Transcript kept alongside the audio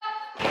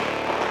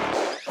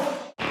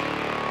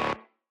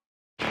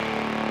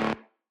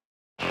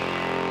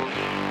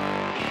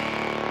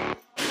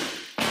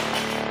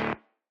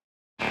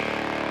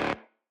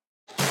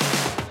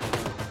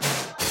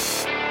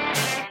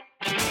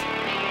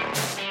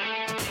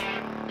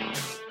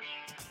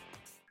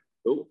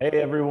Hey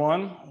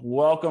everyone,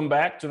 welcome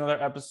back to another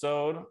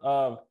episode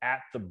of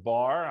At the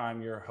Bar.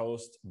 I'm your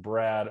host,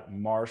 Brad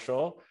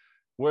Marshall,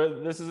 where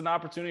this is an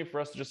opportunity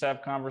for us to just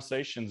have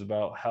conversations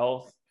about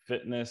health,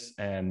 fitness,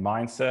 and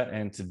mindset.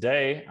 And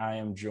today I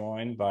am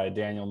joined by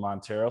Daniel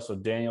Montero. So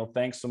Daniel,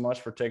 thanks so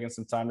much for taking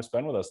some time to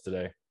spend with us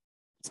today.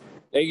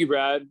 Thank you,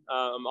 Brad.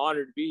 I'm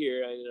honored to be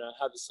here and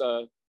have this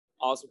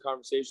awesome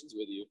conversations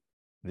with you.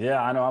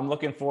 Yeah, I know. I'm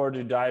looking forward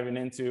to diving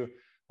into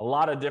a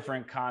lot of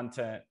different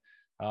content,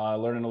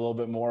 learning a little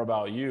bit more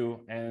about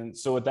you. And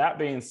so with that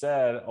being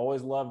said,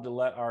 always love to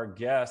let our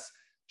guests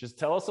just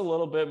tell us a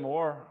little bit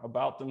more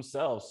about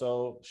themselves.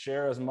 So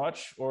share as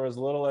much or as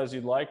little as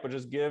you'd like, but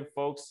just give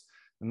folks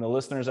and the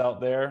listeners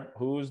out there,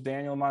 who's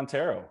Daniel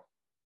Montero?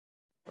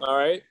 All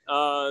right.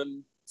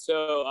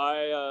 So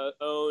I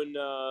own,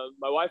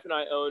 my wife and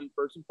I own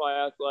First and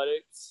Fly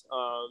Athletics.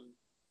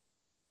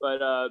 But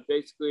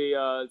basically,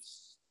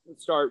 let's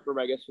start from,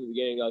 I guess, from the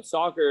beginning.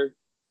 Soccer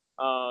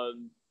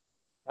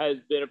has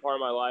been a part of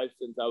my life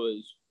since I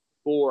was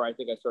 4. I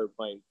think I started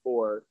playing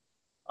 4.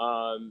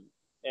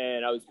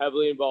 And I was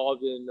heavily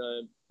involved in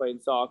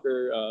playing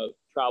soccer,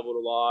 traveled a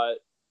lot,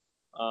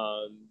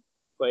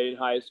 played in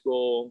high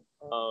school.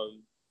 I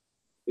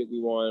think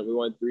we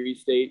won 3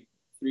 state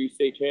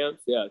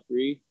champs. Yeah,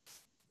 3.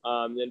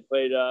 Then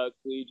played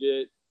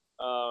collegiate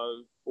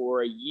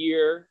for a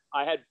year.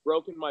 I had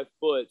broken my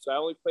foot, so I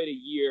only played a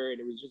year, and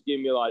it was just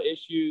giving me a lot of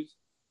issues.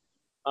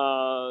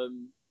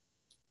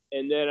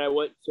 And then I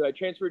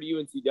transferred to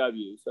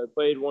UNCW. So I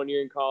played 1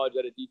 year in college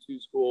at a D2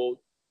 school,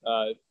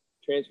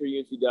 transferred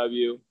to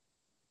UNCW.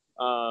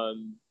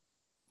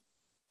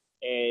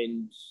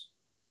 And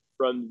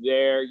from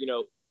there,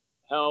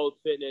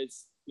 health,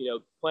 fitness,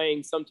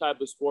 playing some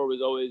type of sport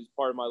was always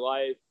part of my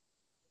life.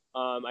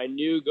 I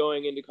knew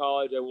going into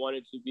college I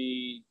wanted to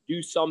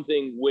do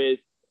something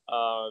with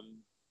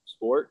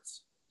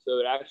sports. So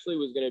it actually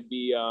was going to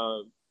be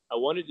I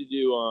wanted to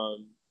do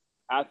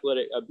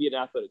be an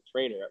athletic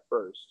trainer at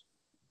first.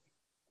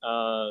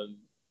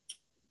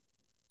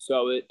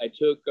 So I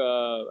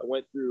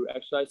went through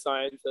exercise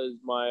science as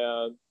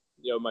my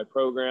my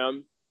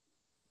program,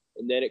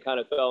 and then it kind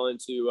of fell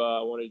into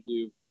I wanted to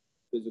do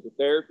physical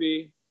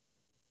therapy.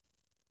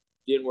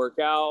 Didn't work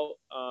out.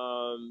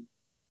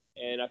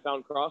 And I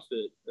found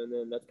CrossFit, and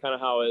then that's kind of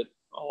how it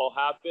all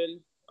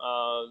happened.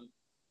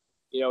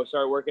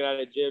 Started working at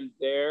a gym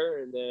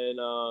there, and then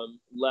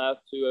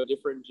left to a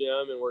different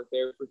gym and worked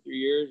there for 3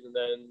 years, and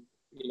then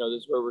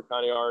this is where we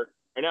kind of are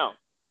right now.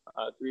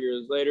 3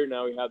 years later,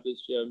 now we have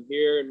this gym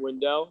here in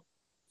Wendell.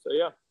 So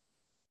yeah,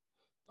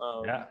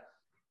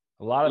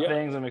 a lot of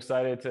things I'm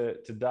excited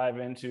to dive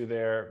into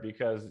there,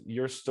 because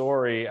your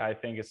story, I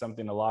think, is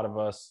something a lot of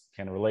us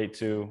can relate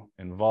to,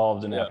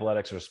 involved in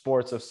athletics or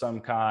sports of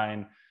some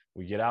kind.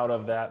 We get out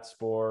of that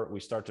sport, we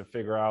start to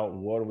figure out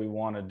what do we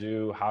want to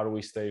do, how do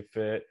we stay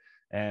fit,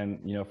 and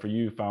for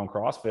you found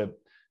CrossFit.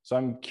 So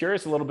I'm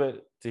curious to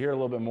hear a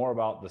little bit more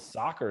about the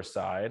soccer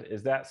side.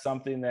 Is that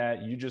something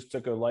that you just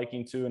took a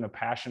liking to and a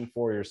passion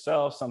for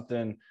yourself,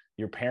 something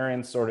your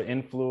parents sort of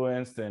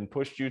influenced and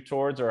pushed you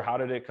towards, or how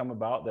did it come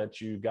about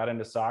that you got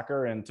into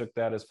soccer and took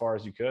that as far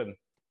as you could?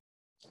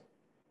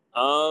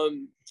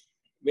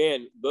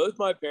 Man, both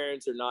my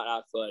parents are not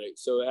athletic,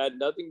 so it had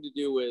nothing to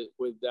do with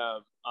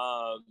them.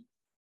 I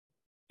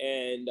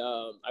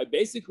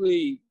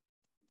basically,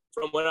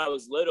 from when I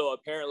was little,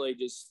 apparently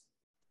just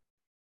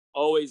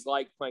always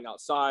liked playing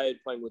outside,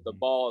 playing with a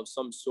ball of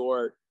some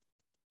sort.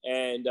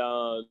 And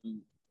my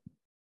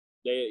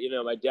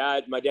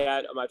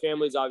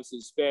family's obviously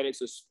Hispanic,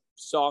 so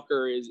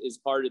soccer is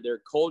part of their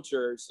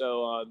culture.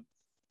 So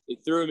they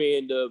threw me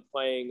into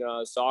playing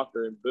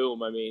soccer, and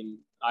boom, I mean,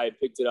 I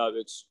picked it up.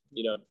 It's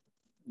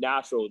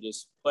natural,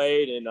 just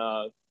played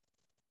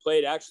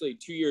actually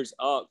 2 years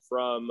up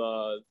from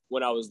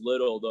when I was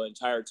little the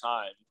entire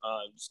time,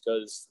 just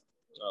because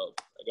I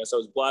guess I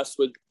was blessed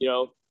with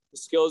the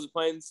skills of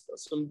playing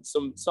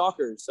some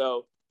soccer.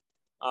 So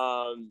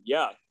and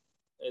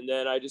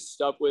then I just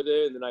stuck with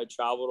it, and then I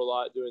traveled a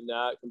lot doing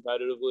that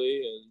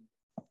competitively, and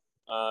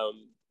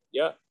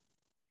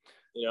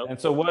And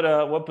so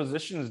what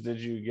positions did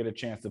you get a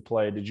chance to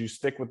play? Did you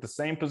stick with the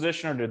same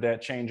position, or did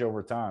that change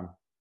over time?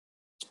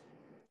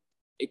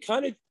 It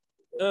kind of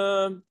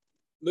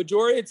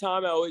majority of the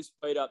time I always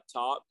played up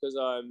top because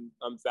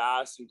I'm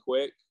fast and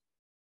quick,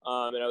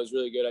 and I was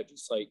really good at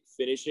just like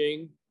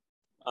finishing.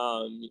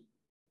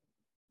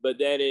 But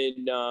then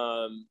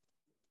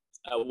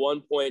at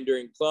one point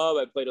during club,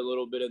 I played a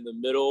little bit in the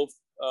middle,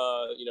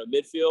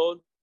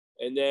 midfield,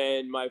 and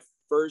then my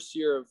first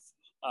year of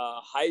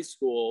high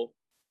school,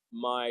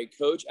 my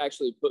coach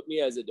actually put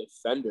me as a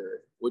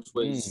defender, which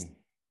was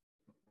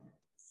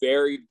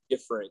very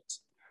different.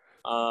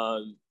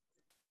 I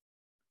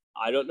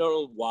don't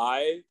know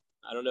why.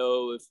 I don't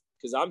know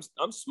because I'm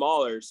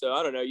smaller, so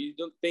I don't know. You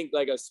don't think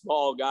like a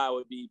small guy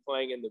would be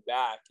playing in the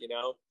back,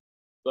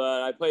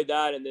 But I played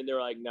that, and then they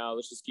were like, "No,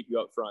 let's just keep you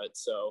up front."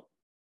 So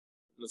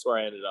that's where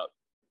I ended up.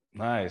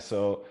 Nice.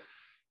 So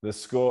the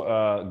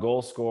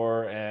goal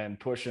scorer and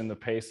pushing the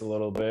pace a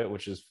little bit,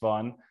 which is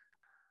fun.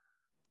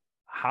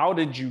 how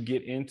did you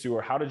get into,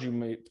 or how did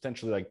you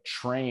potentially like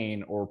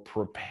train or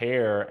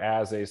prepare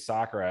as a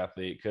soccer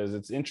athlete? Because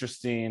it's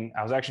interesting.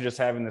 I was actually just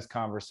having this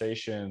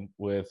conversation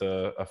with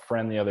a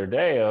friend the other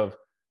day of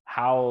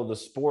how the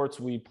sports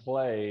we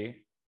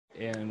play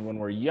and when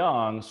we're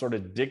young sort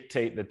of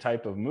dictate the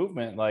type of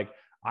movement. Like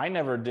I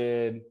never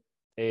did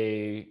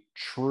a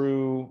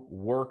true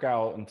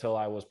workout until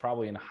I was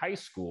probably in high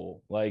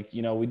school. Like,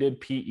 you know, we did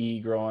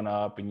PE growing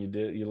up, and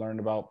you learned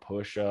about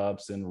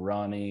push-ups and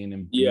running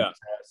and beat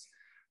tests,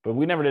 but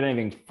we never did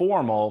anything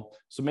formal.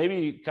 So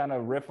maybe kind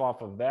of riff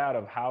off of that,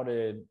 of how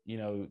did, you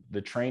know,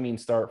 the training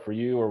start for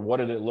you, or what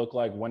did it look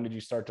like? When did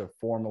you start to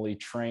formally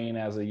train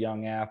as a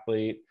young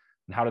athlete?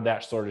 And how did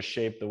that sort of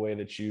shape the way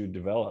that you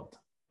developed?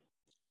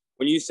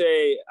 When you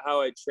say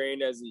how I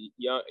trained as a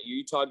young, are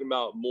you talking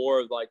about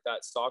more of like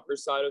that soccer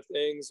side of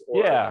things,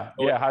 or Yeah.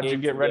 How'd you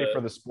get ready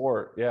for the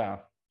sport? Yeah.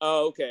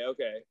 Oh, okay.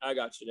 I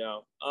got you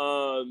now.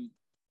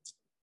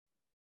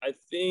 I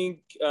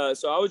think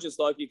so. I was just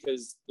lucky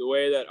because the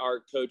way that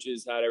our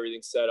coaches had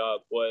everything set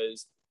up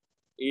was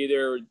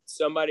either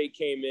somebody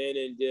came in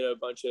and did a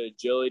bunch of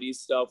agility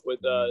stuff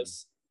with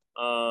us,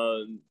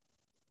 and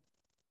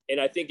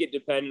I think it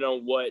depended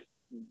on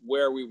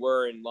where we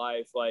were in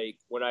life. Like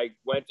when I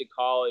went to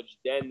college,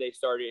 then they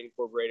started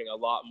incorporating a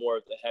lot more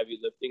of the heavy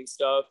lifting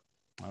stuff,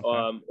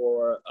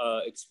 or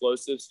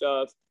explosive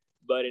stuff.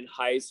 But in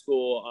high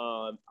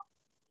school,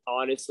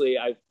 honestly,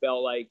 I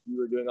felt like we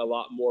were doing a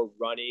lot more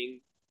running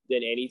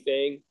than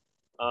anything,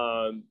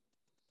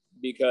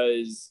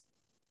 because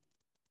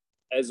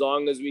as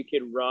long as we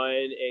could run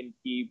and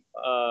keep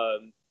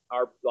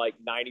our like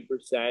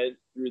 90%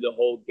 through the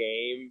whole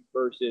game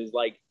versus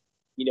like,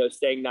 you know,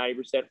 staying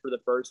 90% for the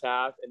first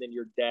half and then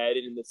you're dead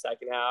in the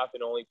second half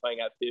and only playing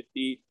at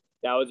 50.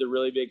 That was a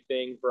really big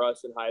thing for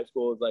us in high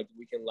school. Is like,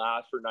 we can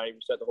last for 90%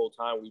 the whole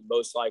time, we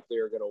most likely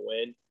are going to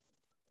win.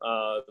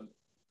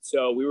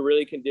 So we were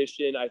really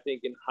conditioned, I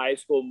think, in high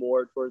school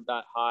more towards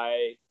that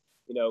high,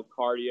 you know,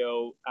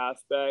 cardio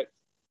aspect.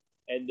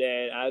 And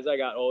then as I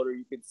got older,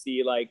 you could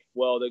see like,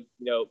 well,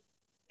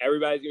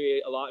 everybody's gonna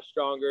be a lot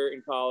stronger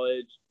in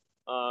college,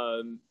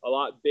 a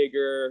lot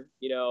bigger,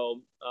 you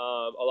know,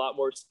 a lot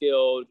more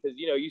skilled, because,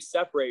 you know, you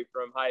separate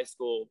from high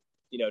school,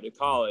 you know, to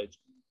college.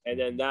 And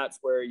then that's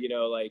where, you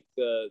know, like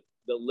the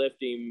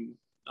lifting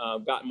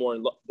got more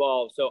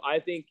involved. So I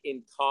think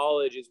in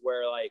college is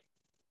where like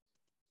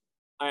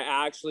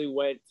I actually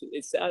went to,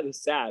 it's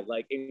sad.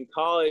 Like in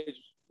college,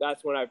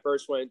 that's when I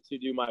first went to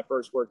do my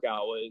first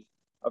workout, was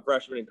a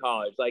freshman in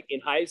college. Like in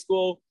high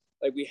school,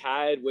 like we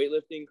had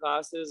weightlifting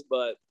classes,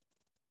 but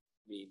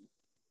I mean,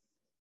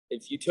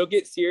 if you took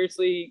it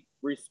seriously,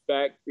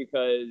 respect,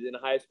 because in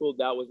high school,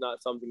 that was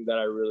not something that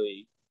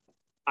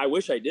I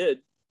wish I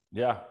did.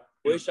 Yeah.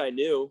 Wish I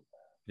knew.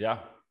 Yeah.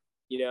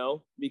 You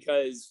know,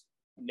 because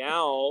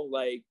now,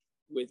 like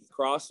with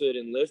CrossFit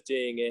and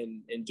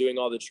lifting and doing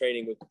all the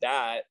training with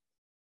that,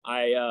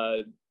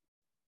 I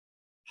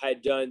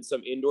had done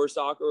some indoor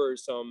soccer or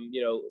some,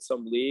 you know,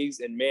 some leagues,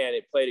 and man,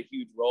 it played a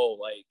huge role.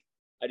 Like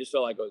I just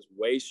felt like I was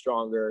way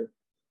stronger,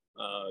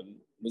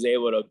 was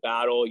able to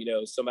battle, you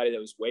know, somebody that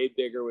was way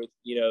bigger with,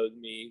 you know,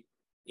 me,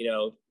 you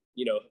know,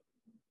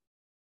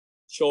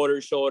 shoulder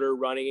to shoulder,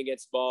 running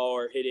against ball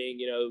or hitting,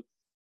 you know,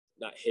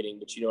 not hitting,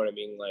 but you know what I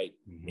mean? Like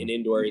in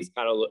indoor, it's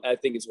kind of, I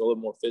think it's a little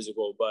more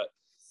physical, but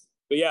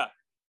yeah.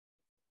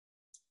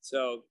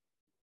 So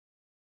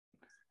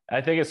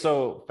I think it's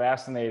so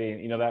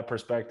fascinating, you know, that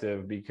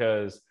perspective,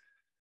 because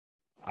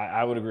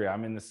I would agree.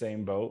 I'm in the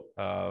same boat.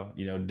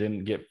 You know,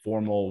 didn't get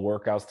formal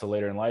workouts till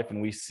later in life.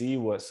 And we see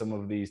what some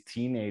of these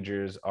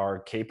teenagers are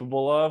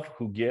capable of,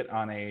 who get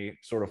on a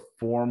sort of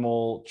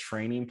formal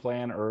training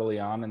plan early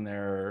on in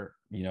their,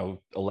 you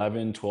know,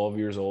 11, 12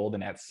 years old.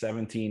 And at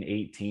 17,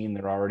 18,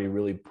 they're already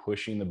really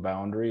pushing the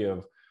boundary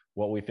of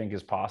what we think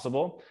is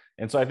possible.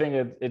 And so I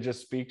think it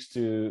just speaks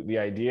to the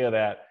idea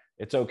that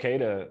it's okay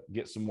to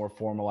get some more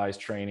formalized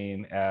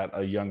training at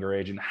a younger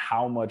age, and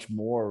how much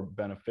more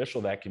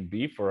beneficial that can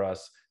be for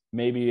us,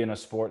 maybe in a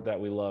sport that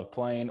we love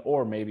playing,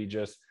 or maybe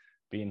just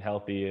being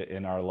healthy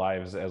in our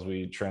lives as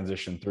we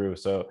transition through.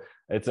 So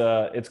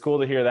it's cool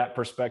to hear that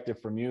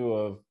perspective from you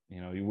of, you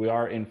know, we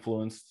are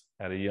influenced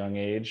at a young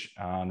age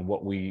on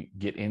what we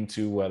get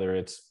into, whether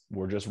it's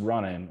we're just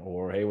running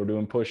or, hey, we're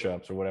doing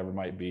push-ups or whatever it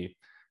might be,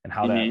 and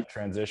how that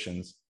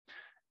transitions.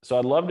 So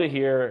I'd love to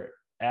hear,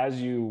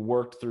 as you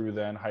worked through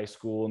then high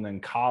school and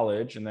then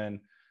college and then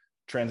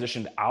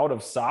transitioned out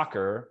of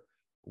soccer,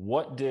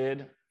 what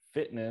did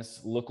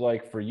fitness look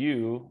like for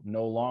you,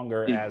 no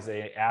longer as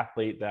an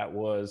athlete that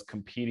was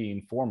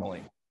competing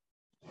formally?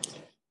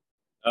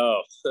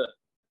 Oh,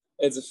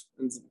 it's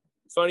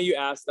funny you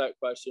asked that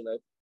question.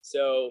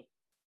 So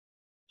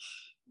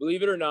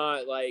believe it or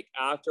not, like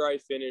after I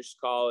finished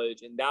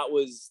college, and that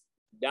was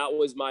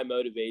my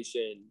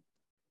motivation,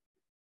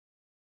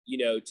 you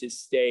know, to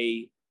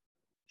stay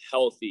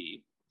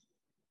healthy.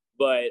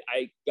 But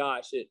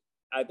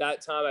at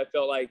that time I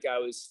felt like I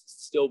was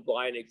still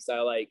blinded,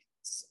 because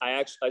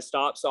I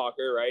stopped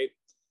soccer, right?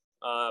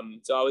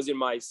 So I was in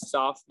my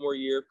sophomore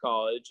year of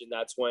college, and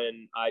that's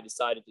when I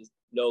decided to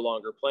no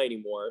longer play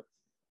anymore.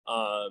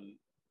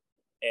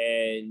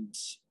 And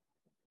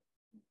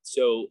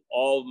so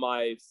all of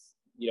my,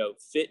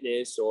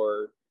 fitness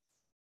or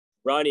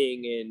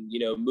running and,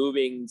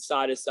 moving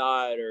side to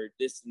side or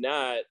this and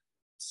that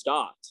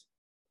stopped.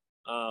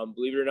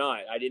 Believe it or not,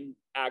 I didn't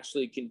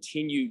actually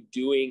continue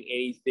doing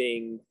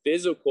anything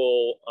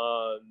physical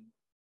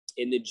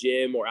in the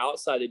gym or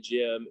outside the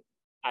gym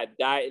at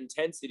that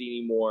intensity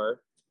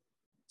anymore.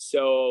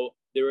 So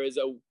there was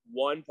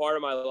one part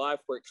of my life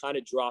where it kind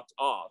of dropped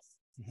off.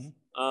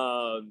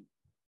 Mm-hmm.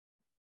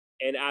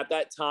 And at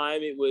that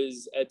time, it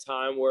was a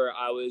time where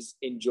I was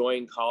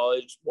enjoying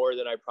college more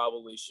than I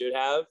probably should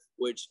have,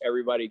 which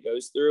everybody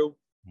goes through,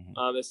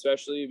 mm-hmm.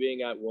 Especially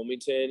being at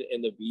Wilmington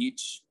and the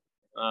beach.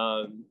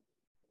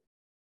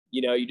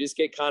 You just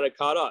get kind of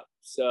caught up.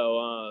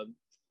 So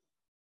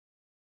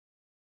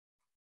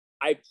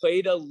I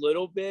played a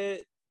little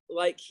bit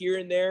like here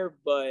and there,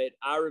 but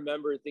I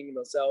remember thinking to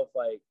myself,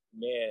 like,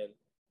 man,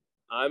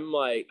 I've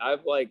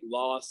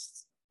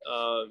lost,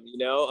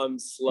 I'm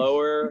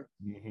slower.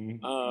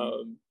 Mm-hmm.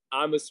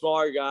 I'm a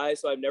smaller guy,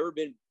 so I've never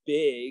been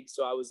big.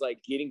 So I was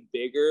like getting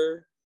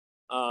bigger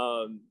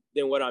than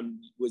what I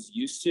was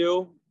used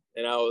to.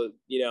 And I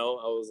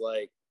was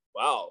like,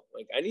 wow,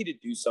 like I need to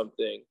do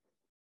something.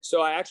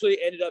 So I actually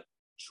ended up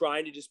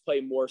trying to just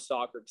play more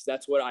soccer because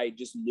that's what I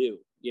just knew,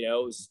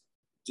 was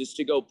just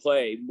to go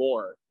play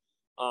more.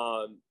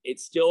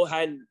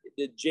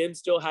 The gym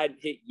still hadn't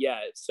hit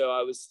yet. So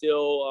I was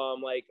still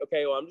like,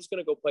 okay, well, I'm just going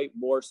to go play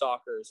more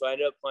soccer. So I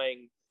ended up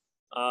playing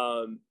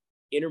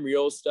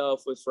intramural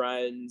stuff with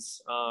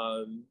friends.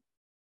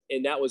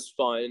 And that was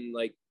fun.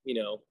 Like,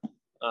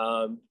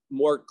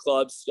 more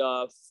club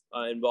stuff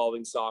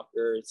involving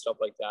soccer and stuff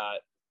like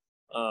that.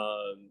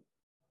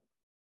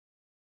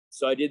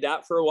 So I did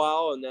that for a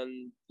while, and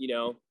then,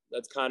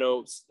 that's kind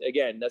of,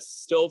 again, that's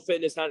still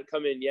fitness hadn't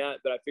come in yet,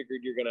 but I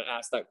figured you're going to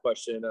ask that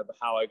question of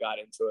how I got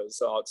into it.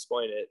 So I'll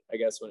explain it, I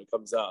guess, when it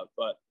comes up,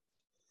 but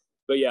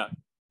yeah.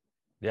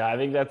 Yeah. I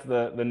think that's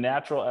the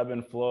natural ebb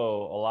and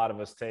flow a lot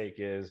of us take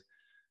is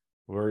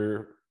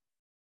we're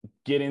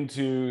get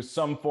into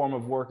some form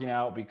of working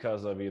out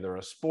because of either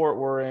a sport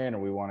we're in, or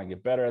we want to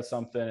get better at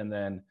something. And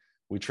then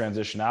we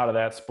transition out of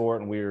that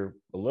sport and we're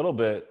a little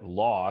bit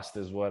lost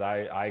is what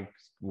is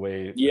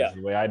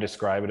the way I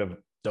describe it, of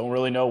don't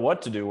really know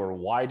what to do or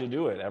why to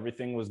do it.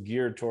 Everything was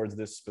geared towards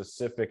this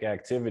specific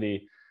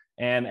activity.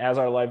 And as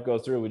our life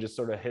goes through, we just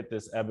sort of hit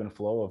this ebb and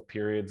flow of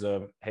periods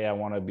of, hey, I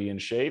want to be in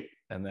shape.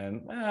 And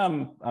then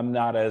I'm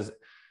not as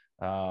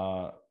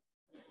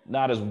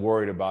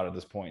worried about it at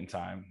this point in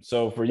time.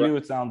 So for you,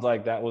 it sounds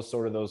like that was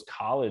sort of those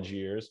college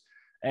years.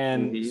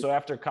 And mm-hmm. So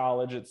after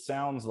college, it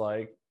sounds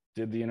like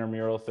did the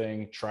intramural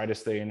thing, try to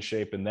stay in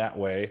shape in that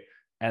way.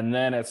 And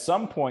then at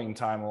some point in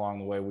time along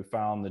the way, we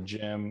found the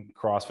gym,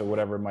 CrossFit,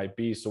 whatever it might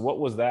be. So what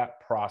was that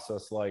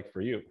process like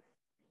for you?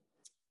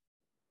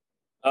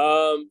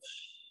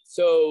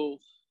 So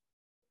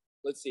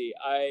let's see.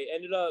 I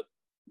ended up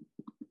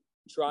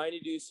trying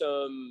to do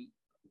some,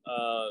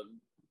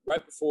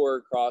 right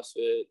before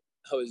CrossFit,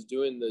 I was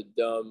doing the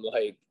dumb,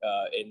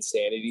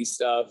 insanity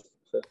stuff.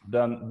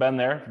 Been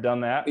there, done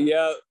that.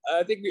 Yeah,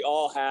 I think we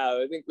all have.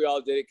 I think we all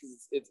did it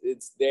because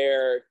it's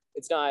there.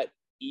 It's not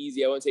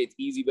easy. I won't say it's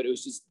easy, but it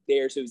was just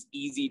there. So it was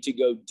easy to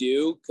go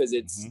do because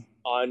it's mm-hmm.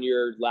 on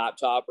your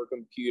laptop or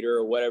computer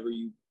or whatever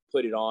you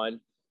put it on.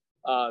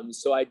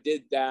 So I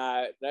did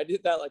that, and I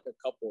did that like a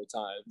couple of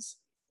times.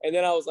 And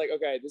then I was like,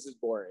 okay, this is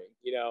boring,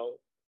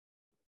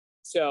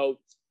 So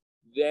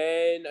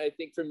then I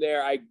think from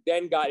there, I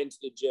then got into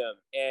the gym,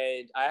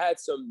 and I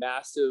had some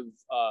massive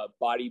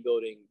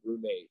bodybuilding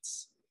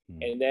roommates,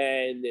 and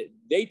then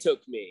they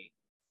took me.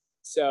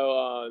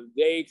 So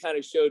they kind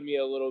of showed me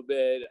a little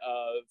bit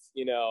of,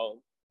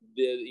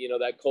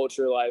 that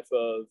culture life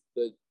of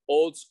the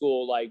old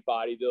school, like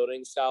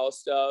bodybuilding style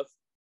stuff.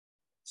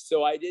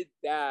 So I did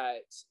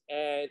that,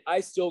 and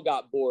I still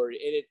got bored.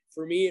 And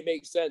for me, it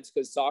makes sense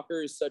because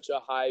soccer is such a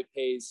high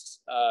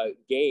paced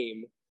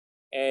game,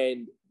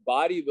 and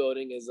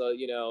bodybuilding is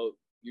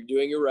you're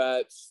doing your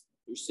reps,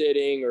 you're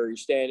sitting or you're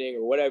standing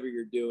or whatever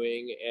you're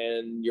doing,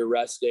 and you're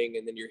resting,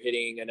 and then you're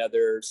hitting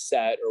another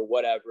set or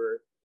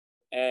whatever.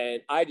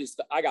 And I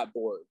got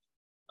bored,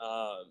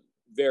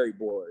 very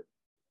bored.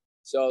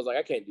 So I was like,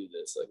 I can't do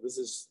this. Like, this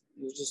is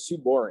just too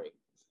boring.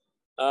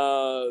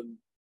 So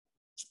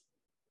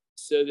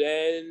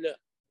then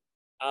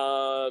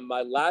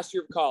my last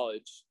year of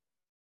college,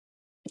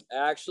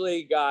 I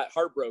actually got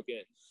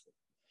heartbroken.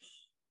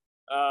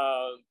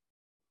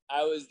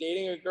 I was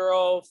dating a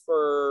girl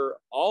for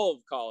all of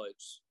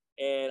college,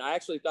 and I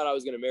actually thought I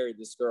was going to marry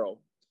this girl.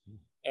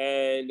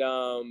 And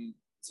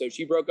so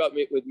she broke up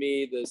with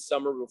me the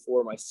summer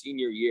before my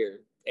senior year.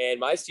 And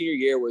my senior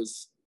year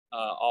was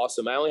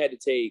awesome. I only had to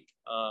take,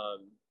 I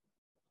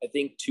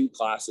think, 2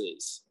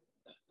 classes.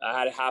 I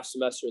had a half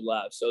semester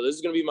left. So this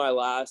is going to be my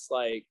last,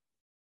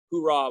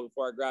 hoorah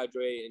before I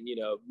graduate and,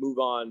 move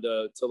on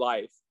to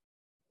life.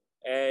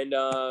 And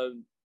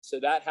so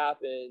that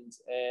happened.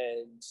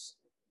 And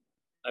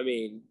I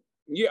mean,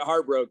 you get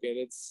heartbroken.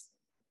 It's,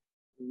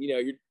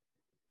 you're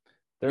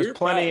there's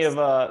plenty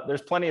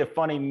of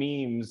funny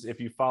memes if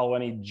you follow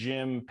any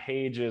gym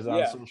pages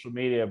on social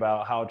media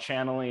about how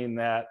channeling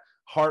that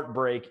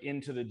heartbreak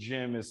into the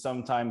gym is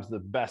sometimes the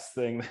best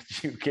thing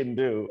that you can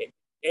do.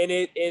 And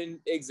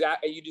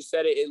exactly, you just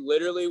said it. It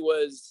literally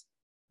was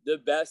the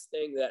best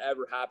thing that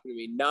ever happened to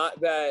me. Not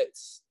that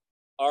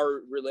our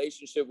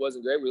relationship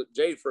wasn't great. We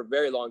dated for a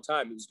very long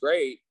time. It was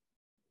great.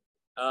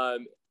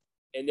 And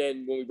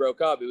then when we broke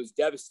up, it was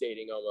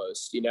devastating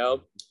almost,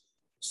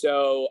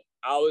 So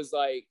I was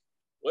like,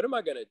 what am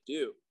I going to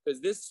do? Because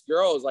this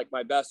girl is like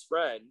my best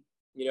friend,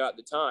 at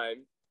the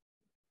time.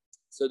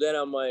 So then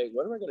I'm like,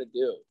 what am I going to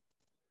do?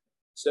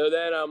 So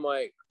then I'm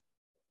like,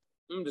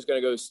 I'm just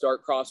going to go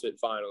start CrossFit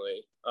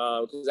finally.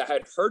 Because I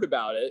had heard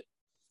about it.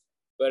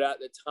 But at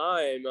the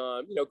time,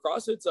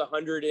 CrossFit's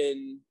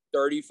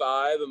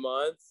 135 a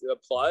month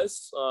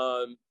plus.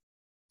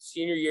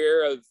 Senior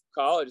year of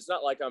college, it's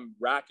not like I'm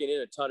racking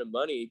in a ton of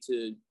money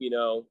to,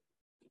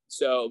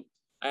 so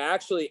I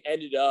actually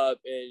ended up,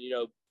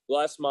 and,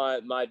 bless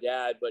my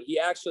dad, but he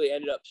actually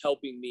ended up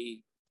helping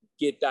me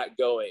get that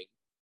going.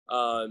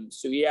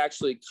 So he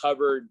actually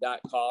covered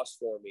that cost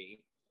for me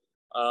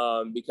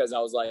because I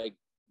was like,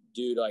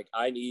 dude, like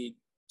I need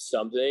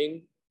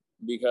something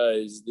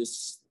because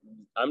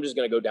I'm just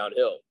going to go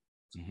downhill.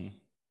 Mm-hmm.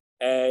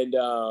 And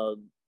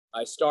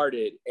I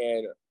started,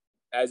 and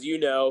as you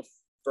know,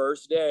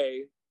 first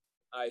day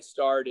I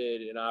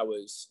started and I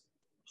was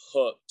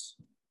hooked.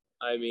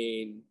 I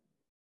mean,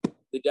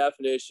 the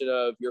definition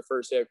of your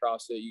first day of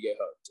CrossFit, you get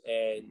hooked.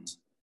 And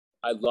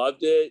I loved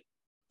it.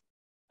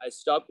 I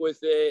stuck with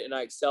it and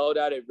I excelled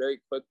at it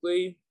very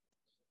quickly.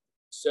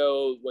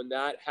 So when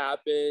that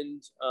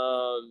happened,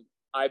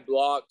 I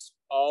blocked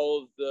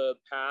all of the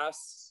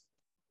past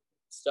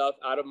stuff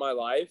out of my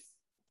life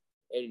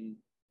and,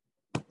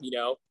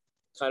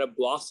 kind of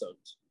blossomed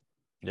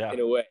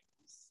in a way.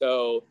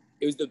 So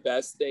it was the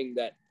best thing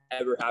that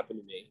ever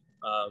happened to me.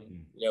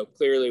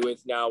 Clearly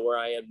with now where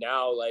I am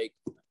now, like,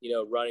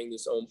 running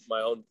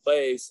my own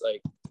place,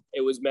 like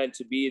it was meant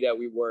to be that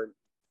we weren't,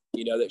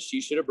 that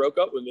she should have broke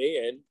up with me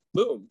and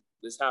boom,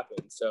 this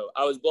happened. So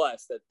I was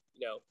blessed that,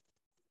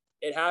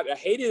 it happened. I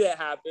hated that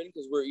happened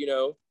because we're,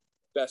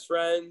 best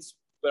friends,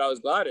 but I was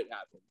glad it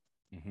happened.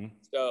 Mm-hmm.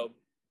 So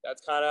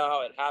that's kind of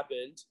how it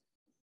happened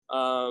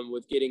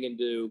with getting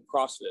into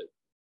CrossFit.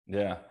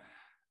 Yeah.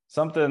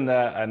 Something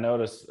that I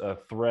noticed, a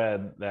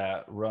thread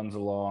that runs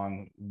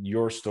along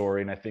your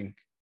story, and I think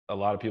a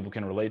lot of people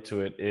can relate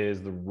to it,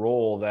 is the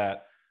role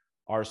that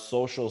our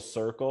social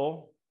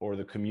circle or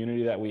the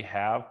community that we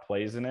have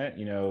plays in it.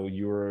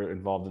 You were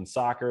involved in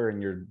soccer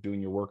and you're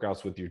doing your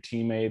workouts with your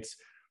teammates,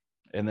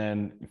 and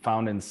then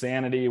found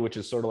Insanity, which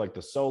is sort of like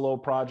the solo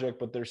project,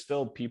 but there's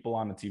still people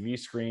on the TV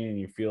screen and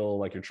you feel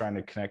like you're trying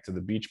to connect to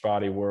the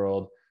Beachbody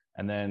world,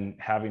 and then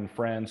having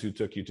friends who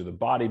took you to the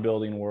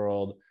bodybuilding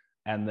world.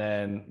 And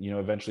then,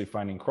 eventually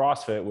finding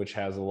CrossFit, which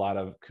has a lot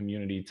of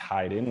community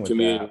tied in with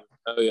that.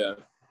 Oh, yeah.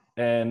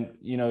 And,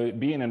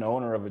 being an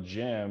owner of a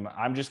gym,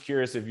 I'm just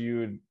curious if you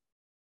would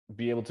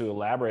be able to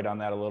elaborate on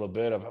that a little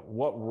bit of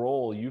what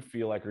role you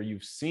feel like, or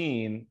you've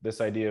seen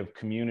this idea of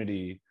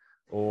community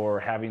or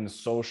having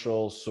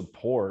social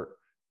support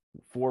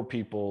for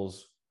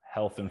people's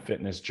health and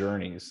fitness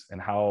journeys and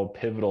how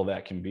pivotal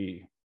that can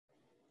be.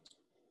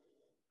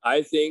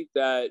 I think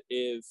that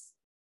if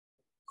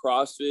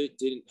CrossFit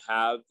didn't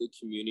have the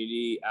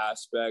community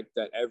aspect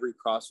that every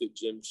CrossFit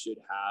gym should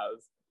have,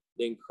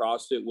 then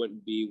CrossFit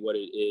wouldn't be what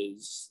it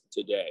is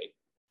today.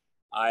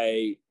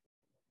 I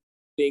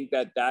think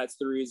that that's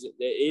the reason.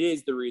 It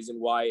is the reason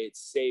why it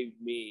saved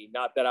me.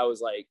 Not that I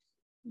was like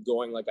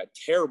going like a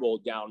terrible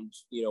down,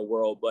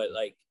 world, but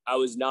like I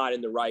was not in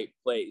the right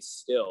place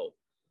still.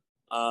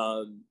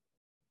 And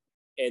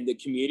the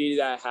community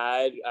that I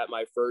had at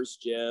my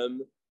first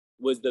gym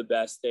was the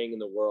best thing in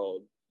the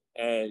world.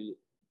 And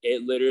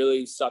it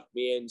literally sucked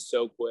me in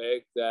so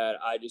quick that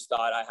I just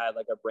thought I had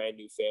like a brand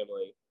new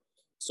family.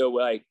 So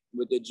like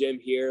with the gym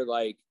here,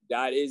 like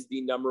that is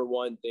the number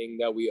one thing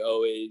that we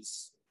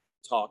always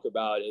talk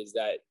about, is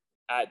that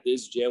at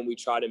this gym, we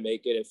try to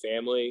make it a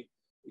family.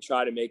 We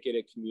try to make it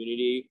a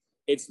community.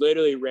 It's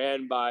literally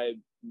ran by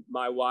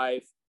my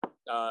wife,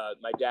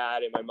 my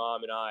dad, and my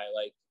mom and I.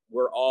 Like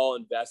we're all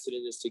invested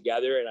in this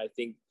together. And I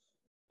think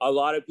a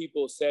lot of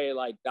people say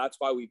like, that's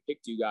why we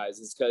picked you guys,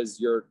 is because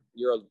you're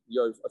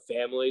a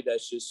family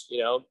that's just,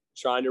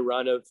 trying to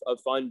run a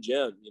fun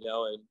gym,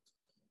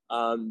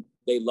 and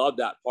they love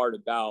that part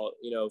about,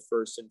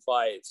 First and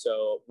Flight.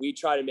 So we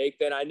try to make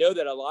that. I know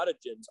that a lot of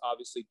gyms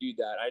obviously do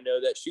that. I know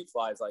that Shoot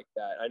Flies like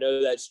that. I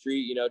know that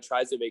Street,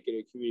 tries to make it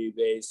a community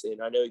base, and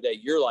I know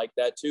that you're like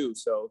that too.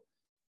 So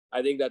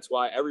I think that's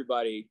why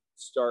everybody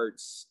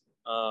starts,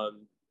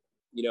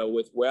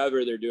 with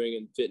whatever they're doing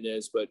in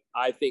fitness. But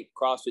I think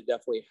CrossFit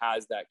definitely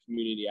has that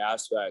community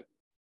aspect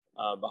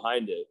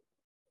behind it.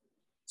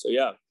 So,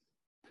 yeah.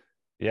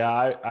 Yeah,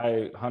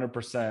 I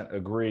 100%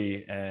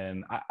 agree.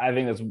 And I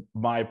think that's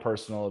my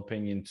personal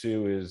opinion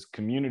too, is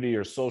community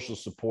or social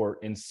support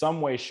in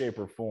some way, shape,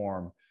 or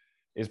form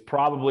is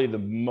probably the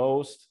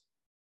most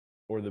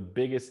or the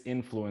biggest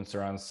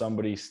influencer on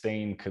somebody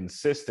staying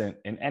consistent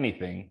in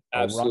anything.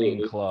 Absolutely. A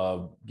running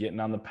club,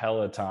 getting on the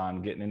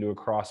Peloton, getting into a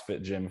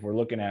CrossFit gym. If we're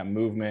looking at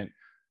movement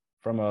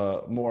from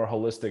a more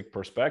holistic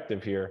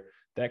perspective here,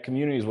 that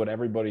community is what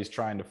everybody's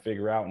trying to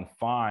figure out and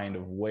find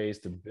of ways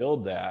to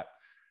build that.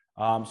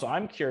 So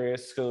I'm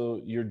curious,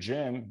 so your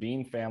gym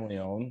being family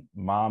owned,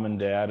 mom and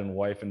dad and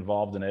wife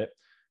involved in it,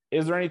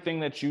 is there anything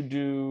that you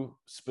do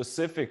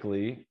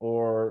specifically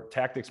or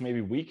tactics maybe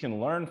we can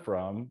learn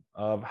from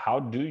of how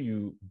do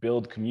you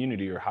build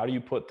community or how do you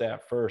put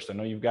that first? I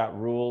know you've got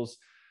rules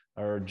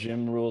or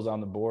gym rules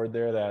on the board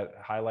there that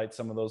highlight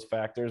some of those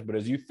factors, but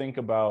as you think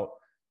about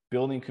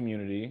building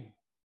community,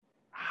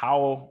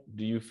 how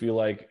do you feel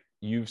like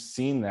you've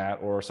seen that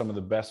or some of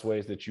the best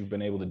ways that you've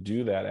been able to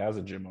do that as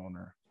a gym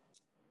owner?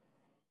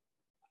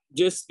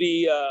 Just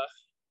we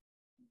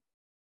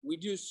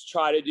just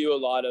try to do a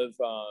lot of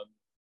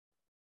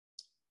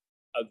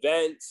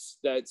events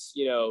that's,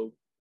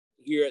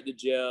 here at the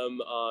gym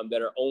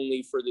that are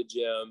only for the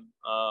gym,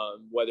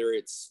 whether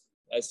it's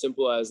as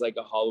simple as like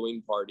a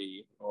Halloween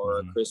party or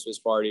a Christmas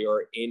party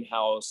or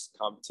in-house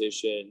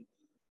competition.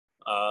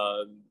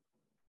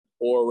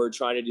 Or we're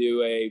trying to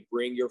do a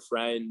bring your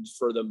friend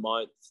for the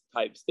month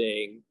type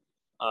thing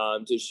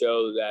to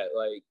show that,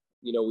 like,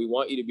 we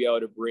want you to be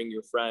able to bring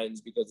your friends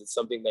because it's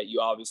something that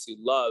you obviously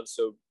love.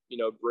 So,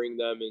 bring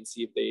them and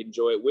see if they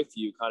enjoy it with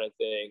you kind of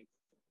thing.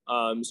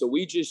 So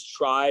we just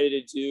try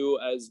to do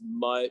as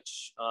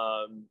much,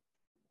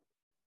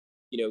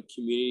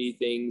 community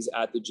things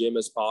at the gym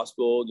as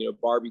possible,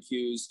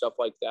 barbecues, stuff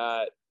like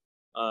that,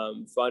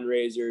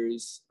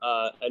 fundraisers.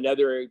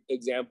 Another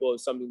example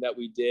of something that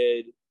we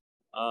did,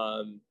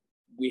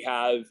 we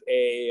have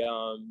a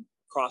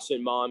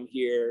CrossFit mom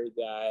here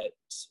that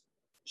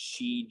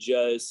she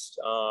just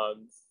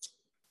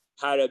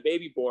had a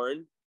baby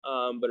born,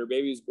 but her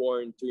baby was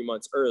born 3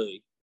 months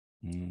early.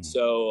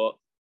 So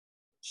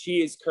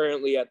she is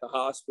currently at the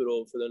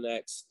hospital for the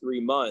next 3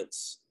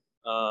 months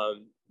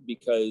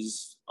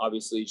because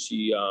obviously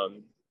she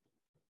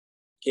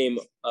came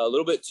a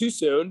little bit too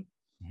soon.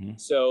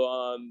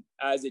 So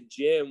as a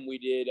gym, we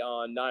did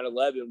on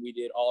 9/11, we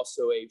did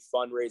also a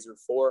fundraiser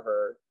for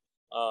her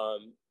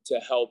to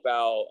help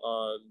out,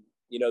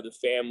 the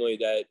family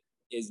that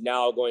is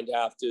now going to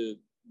have to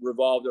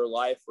revolve their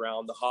life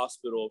around the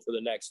hospital for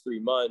the next 3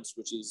 months,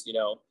 which is,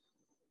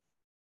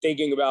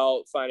 thinking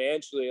about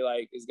financially,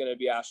 like, is going to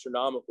be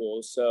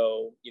astronomical.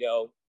 So,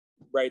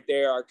 right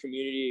there, our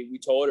community, we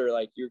told her,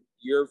 like,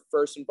 your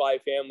First and Fly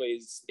family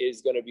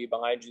is going to be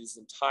behind you this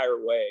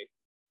entire way.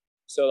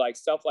 So, like,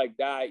 stuff like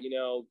that,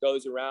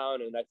 goes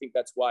around. And I think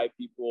that's why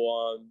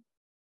people,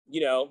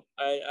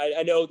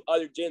 I know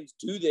other gyms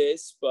do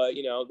this, but,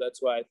 that's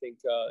why I think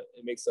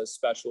it makes us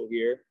special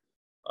here.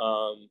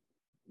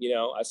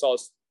 I saw,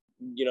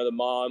 the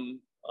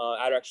mom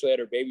actually had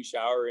her baby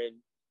shower and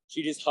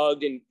she just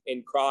hugged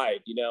and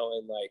cried,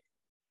 and like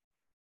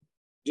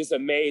just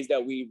amazed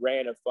that we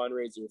ran a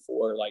fundraiser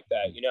for her like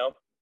that,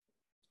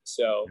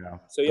 So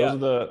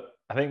yeah.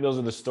 I think those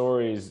are the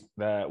stories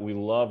that we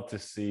love to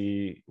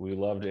see, we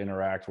love to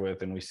interact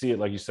with, and we see it,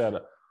 like you said,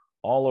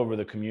 all over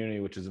the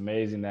community, which is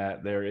amazing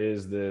that there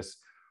is this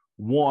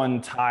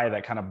one tie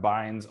that kind of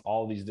binds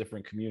all these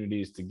different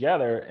communities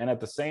together. And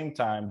at the same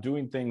time,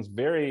 doing things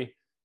very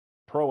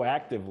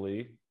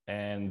proactively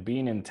and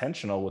being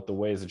intentional with the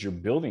ways that you're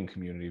building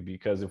community,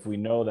 because if we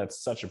know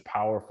that's such a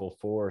powerful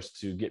force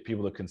to get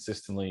people to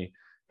consistently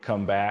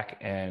come back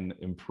and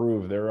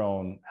improve their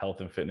own health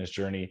and fitness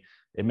journey,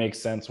 it makes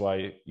sense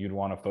why you'd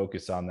want to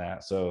focus on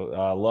that. So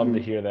love to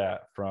hear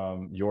that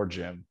from your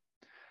gym.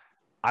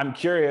 I'm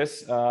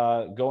curious,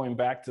 going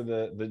back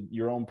to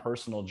your own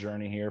personal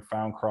journey here,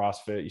 found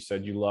CrossFit, you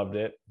said you loved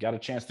it, got a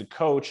chance to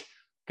coach,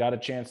 got a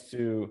chance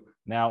to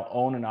now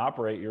own and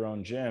operate your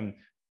own gym.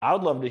 I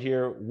would love to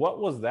hear, what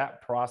was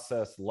that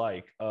process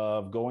like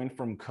of going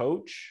from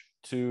coach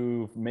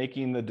to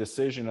making the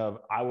decision of,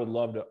 I would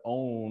love to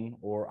own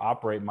or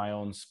operate my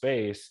own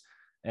space?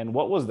 And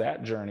what was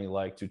that journey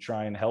like to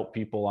try and help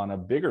people on a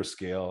bigger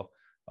scale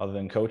other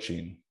than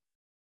coaching?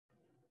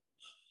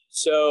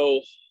 So,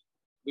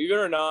 believe it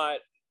or not,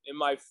 in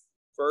my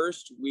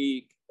first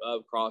week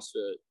of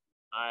CrossFit,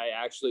 I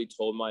actually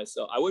told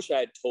myself, I wish I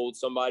had told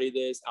somebody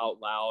this out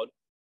loud,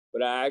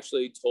 but I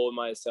actually told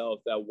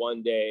myself that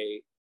one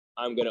day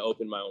I'm going to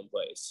open my own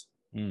place.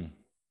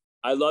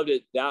 I loved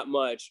it that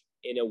much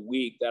in a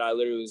week that I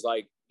literally was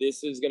like,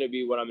 this is going to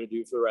be what I'm going to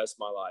do for the rest of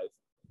my life.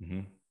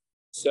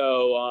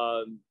 So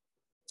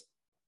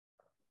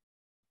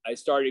I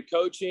started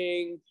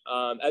coaching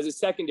as a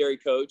secondary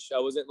coach. I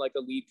wasn't like a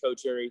lead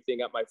coach or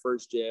anything at my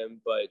first gym,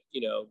 but,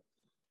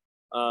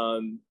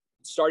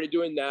 started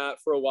doing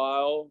that for a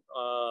while.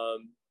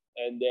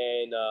 And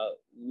then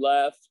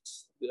left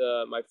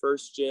my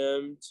first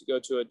gym to go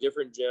to a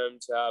different gym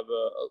to have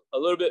a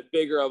little bit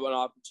bigger of an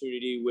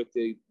opportunity with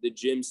the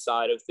gym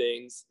side of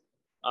things,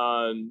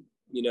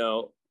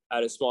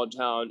 at a small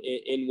town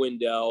in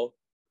Wendell.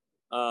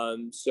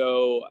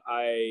 So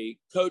I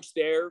coached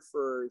there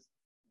for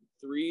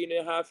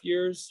 3.5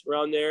 years,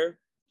 around there.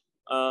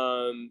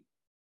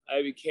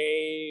 I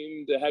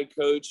became the head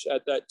coach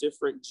at that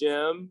different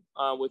gym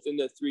within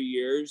the 3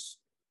 years.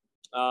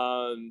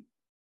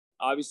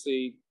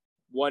 Obviously,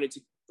 wanted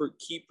to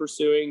keep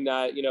pursuing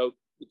that, the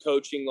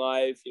coaching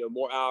life,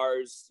 more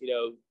hours,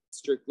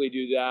 strictly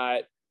do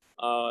that.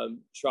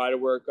 Try to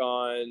work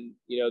on,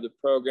 the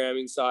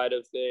programming side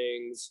of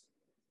things.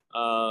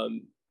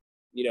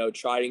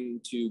 Trying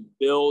to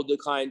build the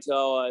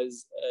clientele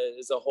as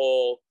a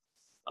whole.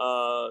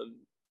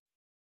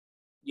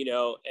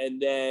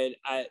 And then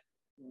at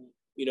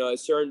a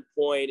certain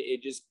point,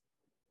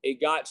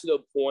 it got to the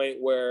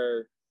point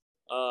where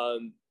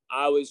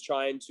I was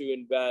trying to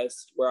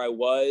invest where I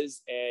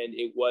was, and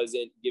it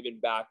wasn't given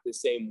back the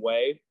same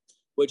way,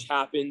 which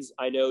happens,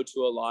 I know,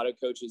 to a lot of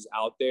coaches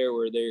out there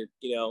where they're,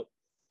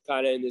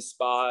 kind of in this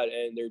spot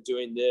and they're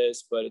doing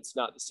this, but it's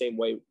not the same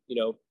way,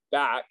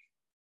 back.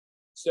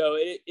 So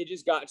it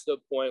just got to the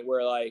point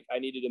where like I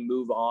needed to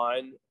move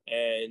on.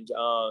 And,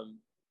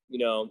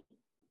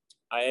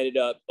 I ended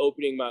up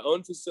opening my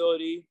own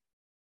facility,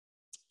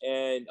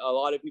 and a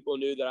lot of people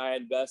knew that I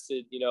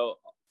invested,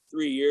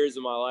 3 years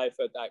of my life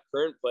at that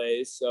current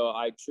place. So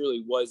I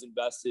truly was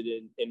invested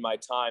in my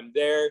time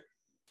there,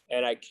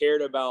 and I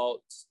cared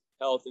about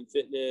health and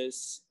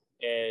fitness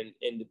and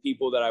the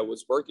people that I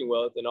was working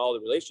with and all the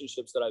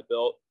relationships that I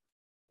built.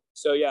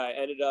 So yeah, I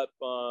ended up,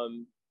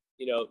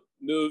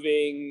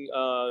 moving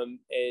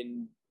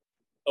and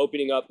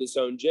opening up this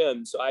own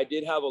gym. So I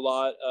did have a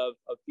lot of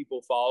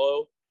people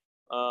follow,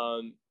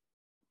 and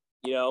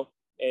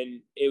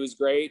it was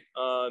great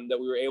that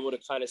we were able to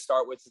kind of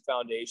start with the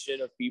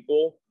foundation of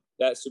people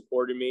that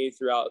supported me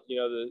throughout,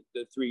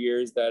 the 3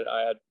 years that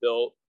I had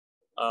built.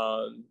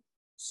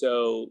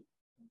 So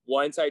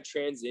once I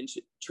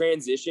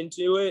transitioned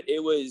to it,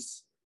 it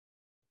was,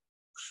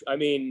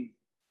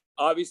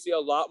 obviously a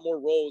lot more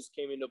roles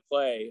came into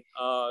play.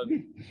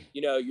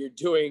 You're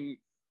doing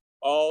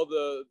all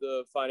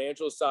the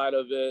financial side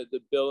of it,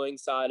 the billing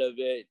side of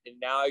it, and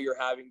now you're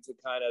having to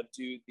kind of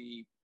do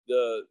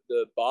the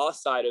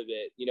boss side of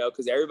it,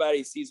 because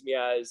everybody sees me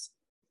as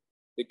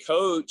the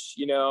coach,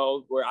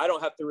 where I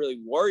don't have to really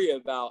worry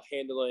about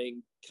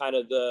handling kind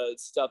of the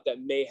stuff that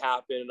may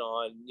happen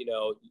on,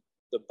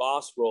 the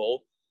boss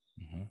role.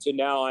 Mm-hmm. So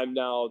now I'm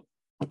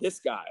this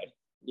guy,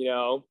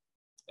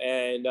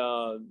 and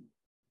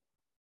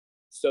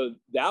so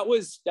that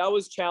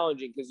was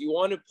challenging, because you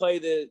want to play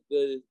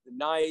the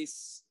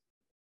nice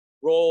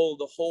role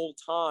the whole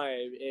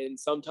time, and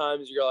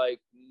sometimes you're like,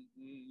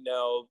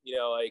 no,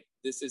 like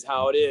this is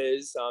how it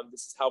is.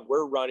 This is how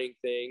we're running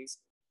things.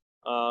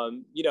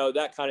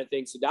 That kind of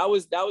thing. So that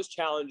was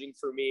challenging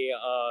for me.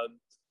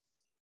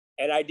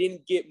 And I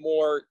didn't get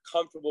more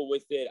comfortable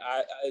with it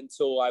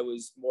until I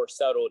was more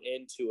settled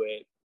into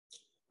it.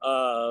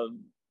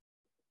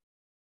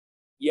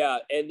 Yeah.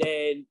 And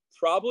then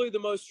probably the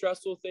most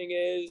stressful thing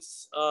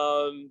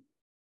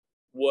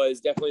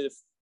was definitely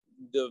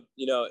the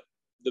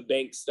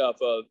bank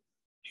stuff of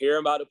here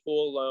I'm about to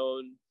pull a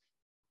loan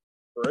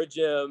for a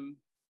gym.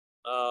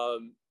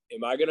 Am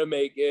I going to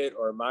make it,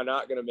 or am I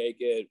not going to make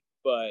it?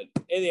 But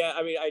in the end,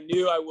 I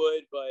knew I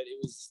would, but it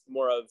was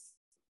more of,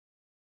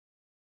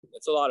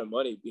 it's a lot of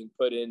money being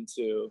put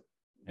into,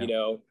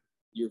 your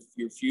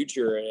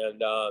future.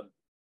 And,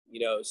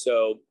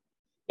 so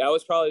that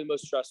was probably the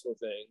most stressful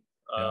thing.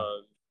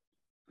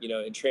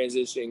 And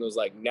transitioning was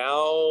like,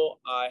 now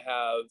I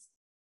have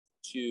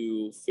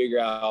to figure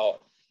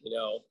out,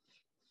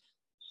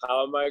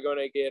 how am I going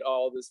to get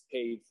all this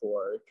paid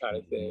for, kind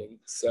of thing.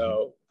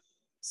 So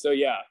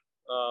yeah.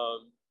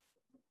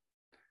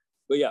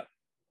 But yeah.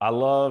 I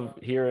love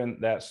hearing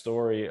that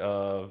story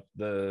of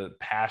the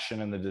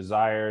passion and the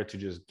desire to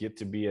just get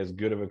to be as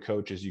good of a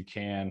coach as you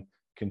can,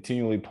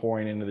 continually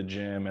pouring into the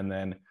gym, and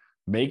then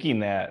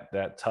making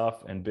that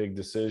tough and big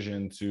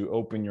decision to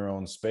open your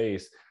own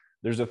space.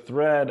 There's a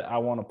thread I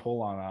want to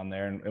pull on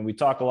there. And we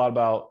talk a lot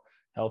about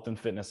health and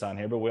fitness on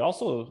here, but we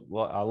also,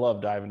 I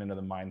love diving into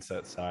the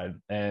mindset side.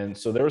 And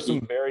so there were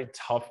some very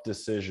tough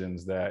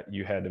decisions that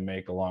you had to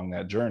make along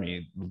that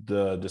journey.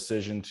 The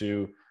decision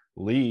to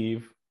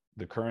leave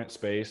the current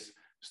space,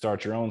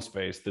 start your own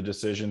space, the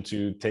decision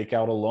to take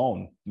out a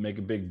loan, make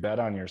a big bet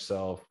on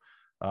yourself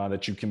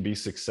that you can be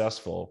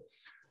successful.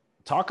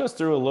 Talk us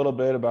through a little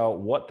bit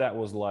about what that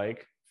was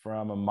like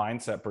from a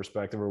mindset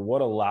perspective, or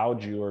what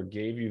allowed you or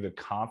gave you the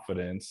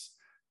confidence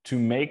to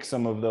make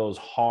some of those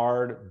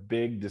hard,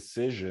 big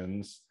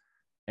decisions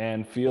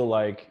and feel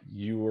like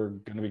you were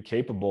going to be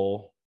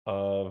capable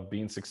of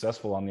being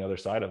successful on the other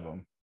side of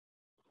them.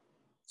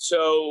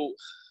 So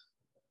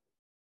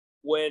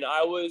when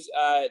I was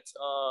at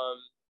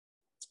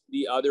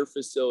the other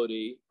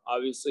facility,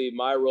 obviously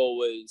my role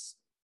was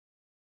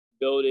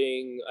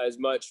building as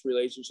much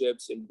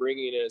relationships and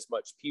bringing in as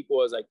much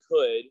people as I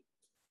could,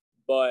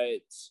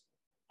 but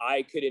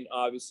I couldn't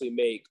obviously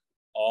make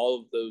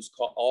all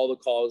the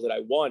calls that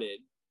I wanted.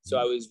 So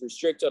I was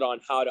restricted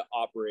on how to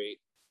operate.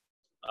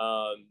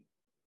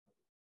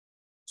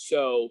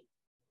 So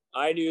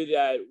I knew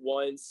that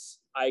once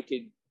I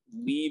could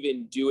leave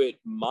and do it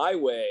my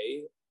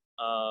way,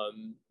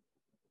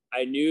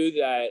 I knew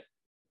that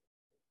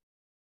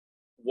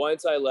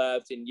once I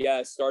left, and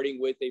yes, starting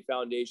with a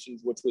foundation,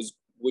 which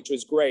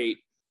was great.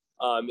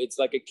 It's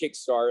like a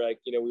kickstart. Like,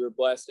 you know, we were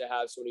blessed to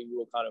have so many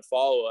people kind of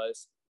follow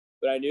us.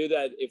 But I knew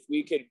that if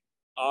we could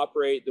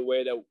operate the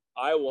way that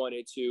I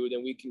wanted to,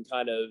 then we can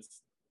kind of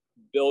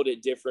build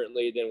it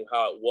differently than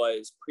how it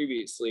was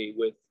previously,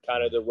 with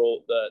kind of the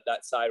role,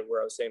 that side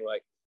where I was saying,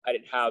 like, I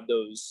didn't have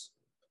those,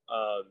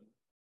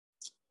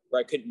 where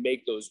I couldn't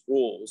make those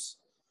rules.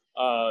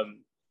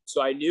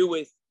 So I knew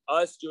with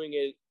us doing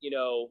it, you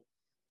know,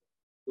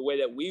 the way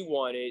that we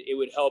wanted, it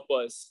would help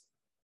us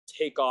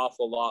take off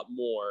a lot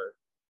more,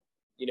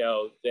 you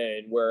know,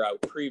 than where I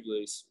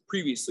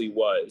previously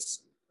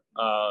was.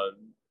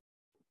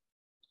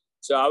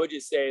 So I would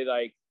just say,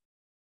 like,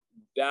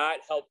 that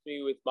helped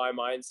me with my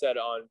mindset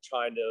on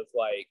trying to,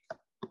 like,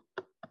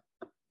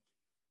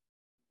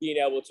 being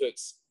able to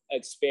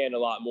expand a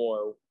lot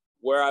more.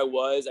 Where I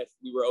was,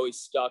 we were always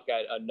stuck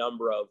at a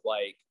number of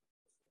like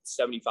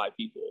 75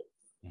 people,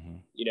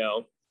 you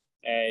know,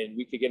 and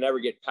we could never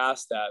get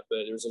past that.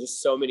 But there was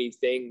just so many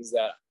things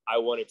that I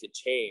wanted to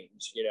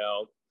change, you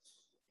know.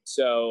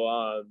 So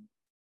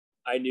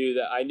I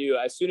knew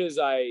as soon as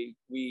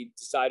we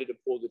decided to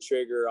pull the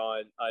trigger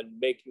on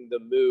making the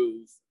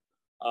move,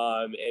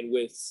 and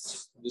with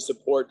the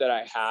support that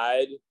I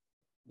had,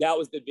 that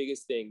was the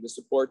biggest thing. The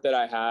support that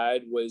I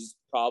had was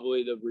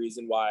probably the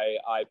reason why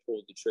I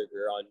pulled the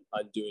trigger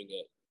on doing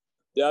it.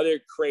 The other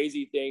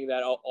crazy thing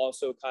that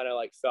also kind of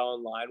like fell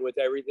in line with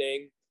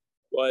everything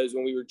was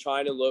when we were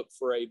trying to look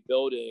for a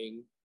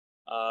building.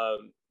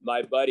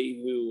 My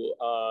buddy, who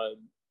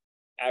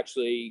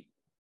actually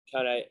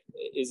kind of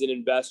is an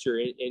investor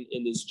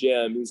in this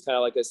gym, he's kind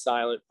of like a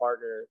silent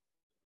partner.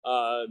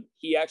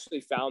 He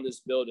actually found this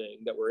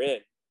building that we're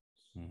in,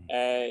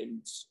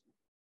 and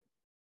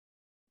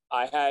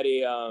I had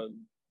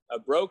a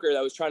broker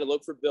that was trying to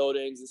look for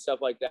buildings and stuff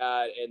like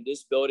that. And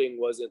this building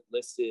wasn't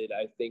listed,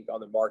 I think, on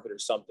the market or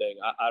something.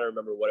 I don't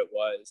remember what it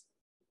was.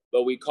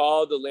 But we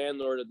called the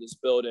landlord of this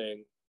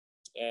building.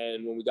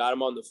 And when we got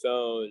him on the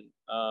phone,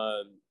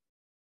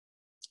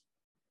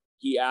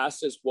 he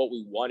asked us what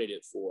we wanted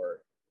it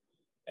for.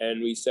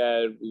 And we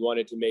said we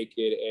wanted to make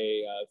it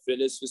a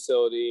fitness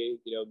facility,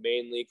 you know,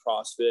 mainly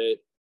CrossFit.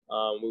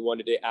 We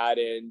wanted to add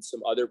in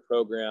some other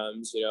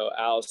programs. You know,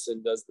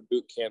 Allison does the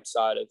boot camp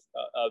side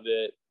of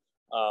it,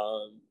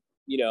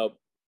 you know,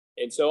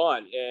 and so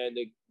on. And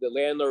the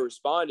landlord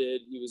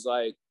responded. He was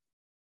like,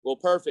 well,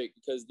 perfect,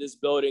 because this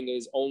building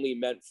is only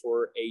meant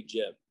for a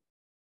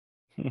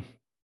gym.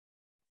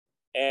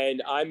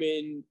 And I'm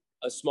in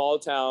a small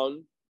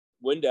town,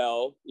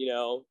 Wendell, you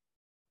know,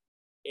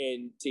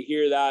 and to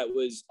hear that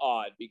was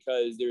odd,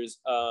 because there's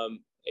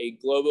a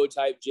Globo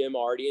type gym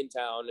already in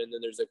town, and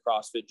then there's a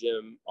CrossFit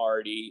gym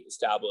already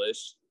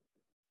established.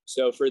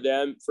 So for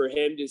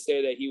him to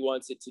say that he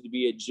wants it to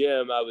be a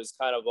gym, I was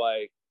kind of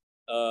like,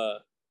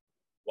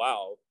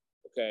 wow,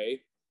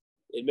 okay.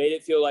 It made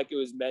it feel like it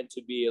was meant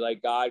to be,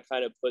 like God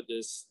kind of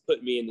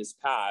put me in this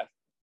path.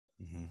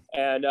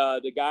 And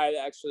the guy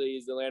that actually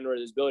is the landlord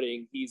of this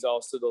building, he's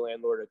also the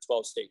landlord of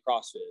 12 State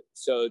CrossFit.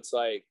 So it's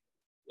like,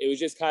 it was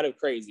just kind of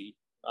crazy.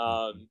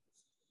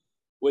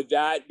 With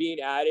that being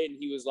added,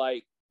 he was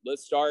like,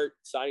 let's start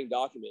signing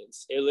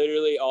documents. It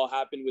literally all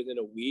happened within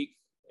a week,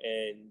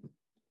 and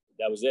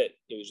that was it.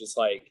 It was just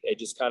like, it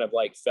just kind of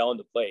like fell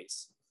into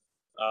place.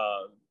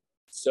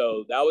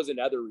 So that was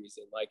another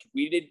reason. Like,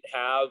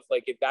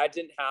 if that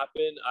didn't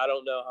happen, I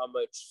don't know how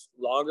much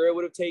longer it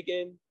would have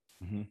taken,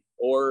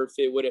 or if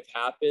it would have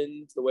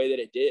happened the way that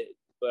it did.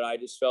 But I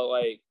just felt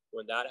like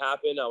when that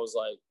happened, I was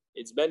like,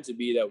 it's meant to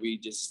be that we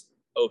just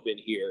open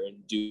here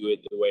and do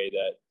it the way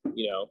that,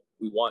 you know,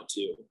 we want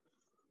to.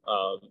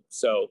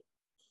 So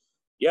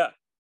yeah.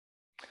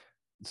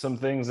 Some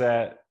things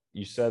that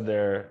you said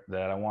there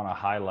that I want to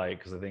highlight,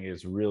 because I think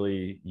it's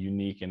really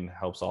unique and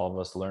helps all of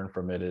us learn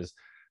from it, is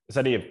this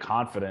idea of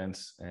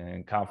confidence.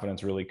 And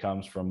confidence really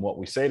comes from what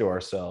we say to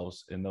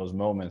ourselves in those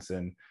moments.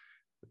 And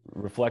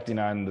reflecting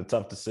on the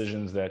tough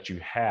decisions that you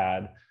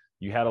had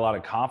a lot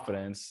of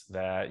confidence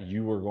that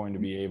you were going to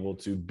be able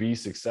to be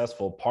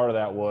successful. Part of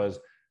that was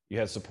you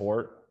had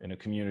support in a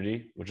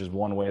community, which is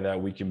one way that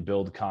we can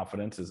build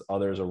confidence, is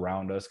others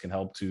around us can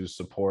help to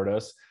support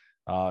us.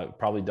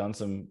 Probably done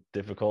some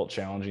difficult,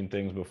 challenging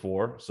things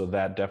before. So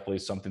that definitely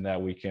is something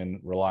that we can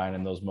rely on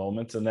in those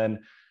moments. And then,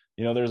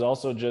 you know, there's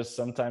also just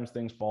sometimes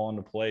things fall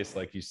into place,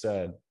 like you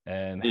said,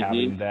 and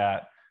having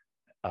that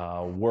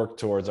work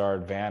towards our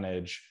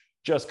advantage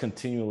just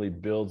continually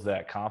builds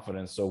that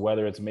confidence. So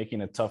whether it's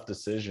making a tough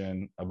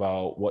decision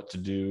about what to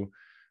do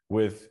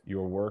with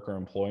your work or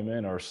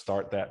employment, or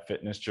start that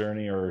fitness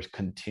journey, or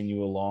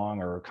continue along,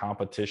 or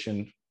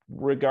competition,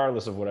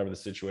 regardless of whatever the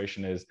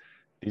situation is,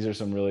 these are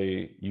some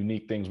really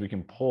unique things we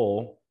can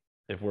pull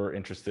if we're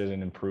interested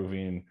in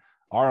improving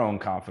our own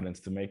confidence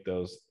to make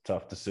those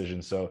tough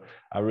decisions. So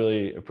I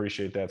really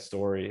appreciate that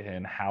story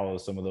and how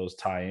some of those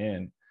tie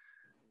in.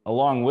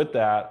 Along with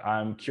that,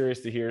 I'm curious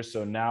to hear,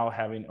 so now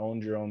having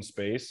owned your own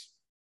space,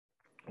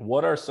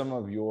 what are some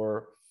of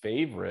your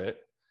favorite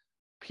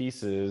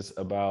pieces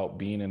about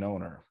being an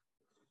owner?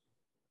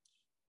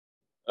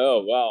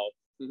 Oh, wow.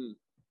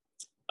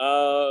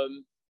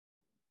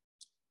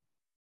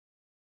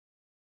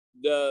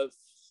 The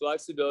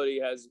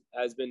flexibility has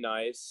been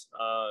nice.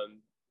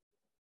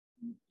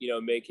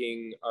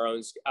 Making our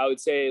own. I would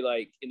say,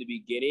 like, in the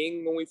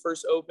beginning when we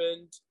first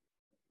opened,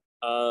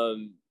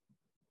 um,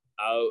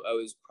 I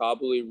was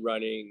probably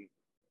running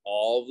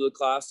all of the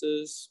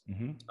classes.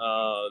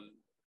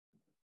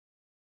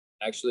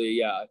 Actually,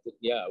 yeah,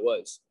 it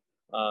was.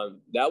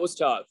 That was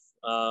tough,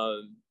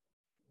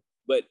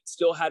 but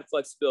still had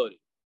flexibility.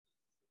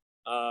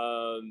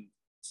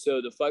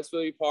 So the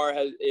flexibility part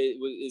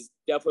is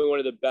definitely one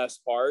of the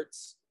best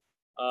parts.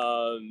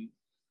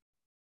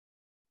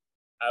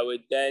 I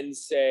would then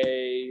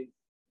say,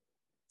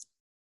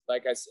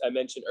 like I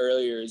mentioned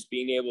earlier, is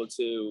being able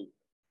to,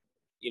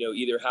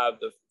 either have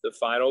the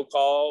final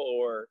call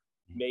or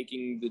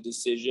making the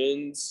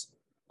decisions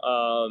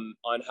on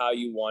how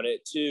you want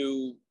it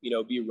to,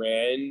 be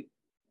ran,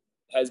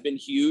 has been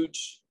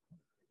huge.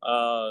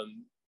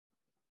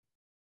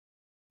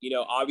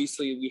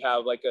 Obviously we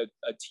have like a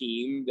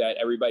team that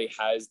everybody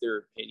has their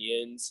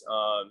opinions.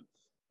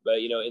 But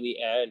in the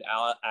end,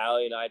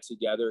 Allie and I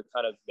together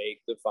kind of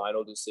make the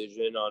final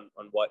decision on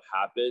what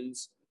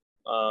happens.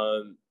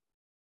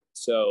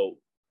 So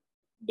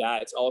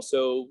that's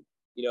also,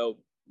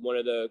 one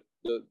of the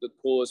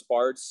coolest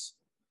parts.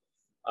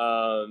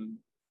 I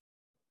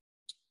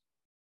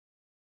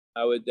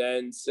would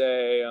then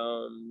say,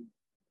 I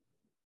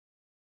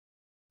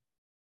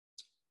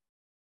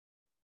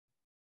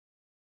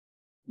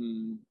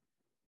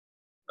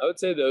would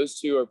say those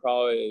two are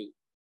probably,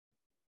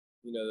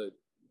 the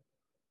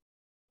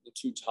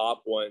two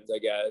top ones, I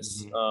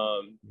guess.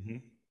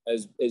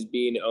 As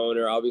being an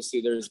owner,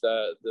 obviously there's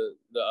the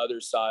other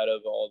side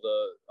of all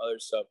the other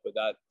stuff, but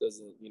that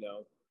doesn't,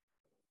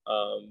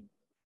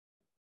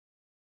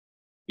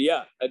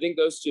 yeah, I think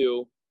those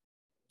two,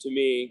 to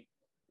me,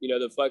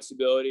 the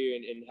flexibility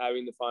and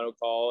having the final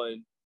call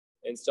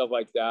and stuff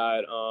like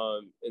that,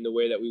 in the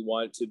way that we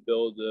want to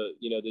build the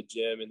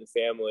gym and the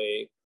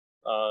family,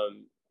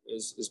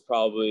 is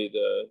probably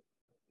the,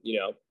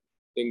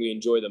 thing we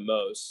enjoy the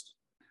most.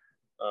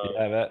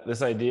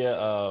 This idea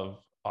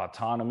of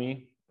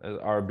autonomy,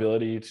 our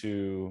ability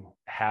to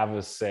have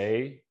a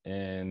say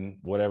in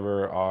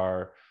whatever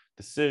our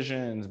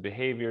decisions,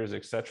 behaviors,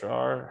 etc.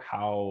 are,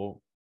 how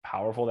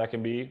powerful that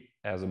can be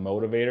as a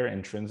motivator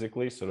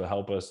intrinsically, so to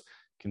help us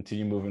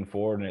continue moving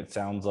forward. And it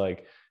sounds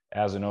like,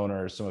 as an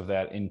owner, some of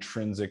that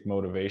intrinsic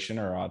motivation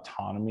or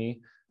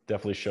autonomy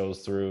definitely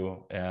shows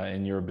through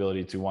in your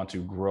ability to want to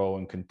grow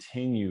and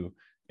continue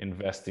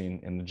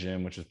investing in the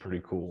gym, which is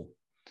pretty cool.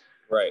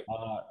 Right.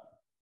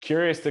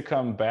 Curious to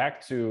come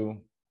back to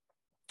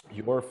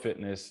your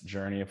fitness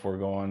journey, if we're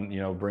going,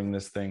 bring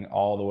this thing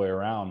all the way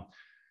around.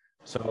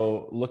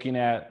 So looking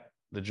at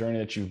the journey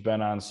that you've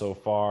been on so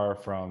far,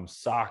 from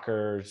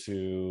soccer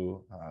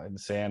to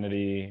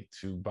insanity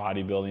to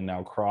bodybuilding,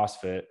 now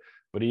CrossFit,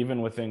 but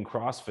even within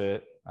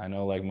CrossFit, I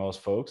know, like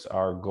most folks,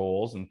 our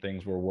goals and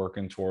things we're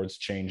working towards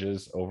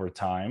changes over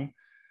time.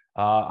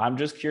 I'm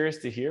just curious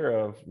to hear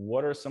of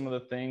what are some of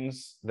the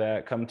things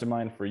that come to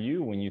mind for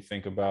you when you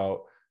think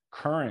about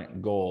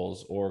current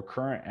goals or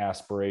current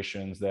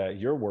aspirations that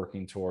you're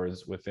working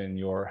towards within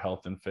your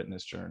health and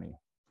fitness journey.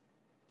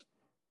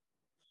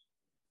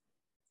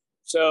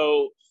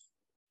 So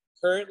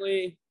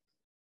currently,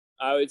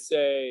 I would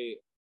say,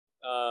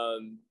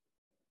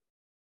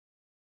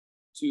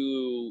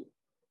 to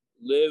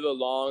live a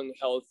long,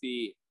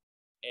 healthy,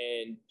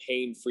 and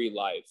pain-free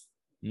life.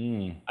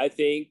 I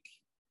think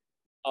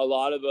a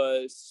lot of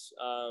us,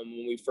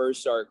 when we first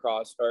start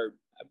CrossFit,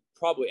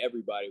 probably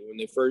everybody, when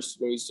you first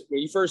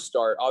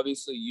start,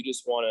 obviously you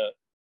just want to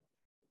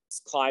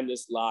climb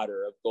this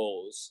ladder of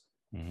goals,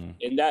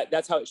 and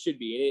that's how it should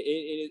be.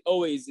 And it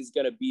always is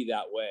going to be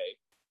that way.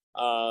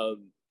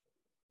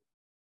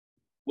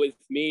 With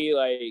me,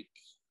 like,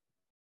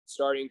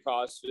 starting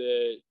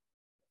CrossFit,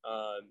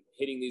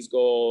 hitting these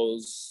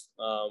goals,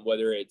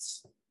 whether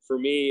it's, for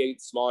me, a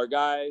smaller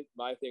guy,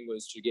 my thing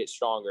was to get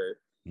stronger.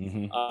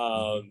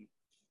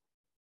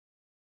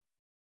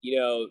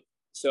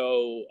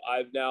 So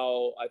I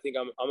think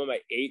I'm in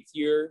my 8th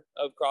year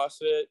of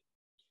CrossFit.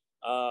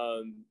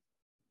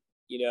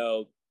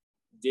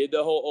 Did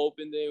the whole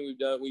open thing.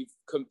 We've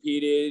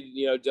competed,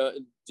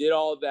 did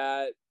all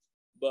that.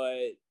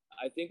 But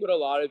I think what a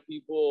lot of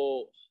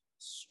people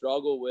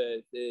struggle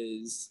with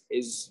is,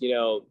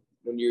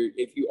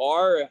 if you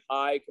are a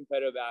high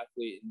competitive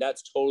athlete,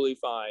 that's totally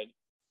fine.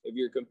 If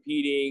you're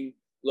competing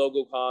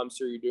local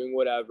comps or you're doing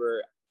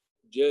whatever,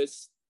 you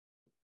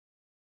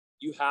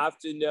have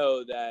to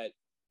know that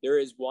there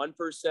is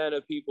 1%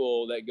 of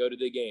people that go to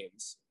the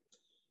games.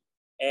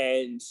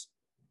 And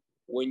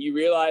when you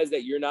realize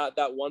that you're not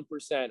that 1%,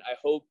 I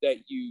hope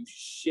that you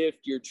shift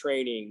your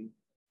training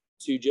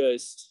to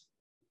just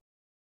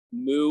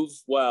move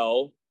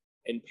well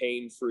and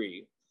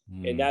pain-free.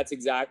 And that's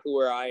exactly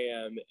where I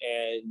am.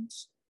 And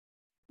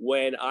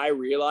when I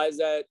realized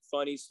that,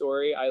 funny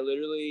story, I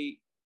literally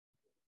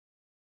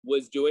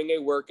was doing a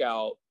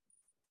workout,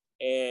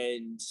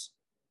 and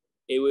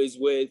it was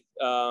with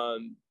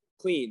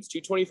cleans,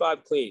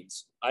 225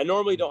 cleans. I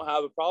normally don't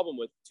have a problem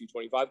with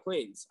 225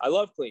 cleans. I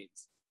love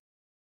cleans.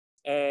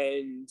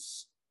 And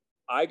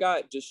I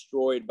got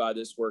destroyed by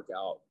this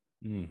workout.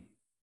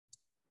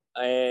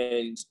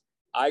 And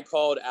I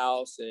called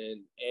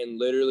Allison and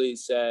literally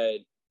said,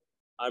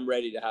 I'm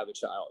ready to have a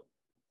child.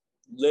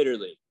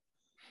 Literally.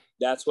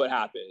 That's what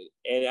happened.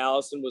 And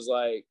Allison was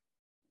like,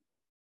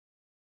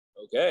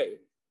 okay,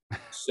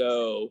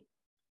 so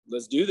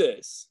let's do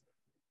this.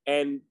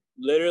 And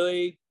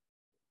literally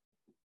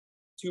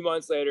 2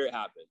 months later, it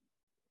happened.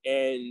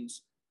 And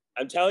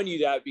I'm telling you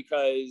that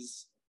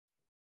because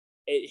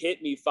it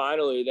hit me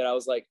finally that I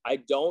was like, I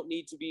don't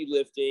need to be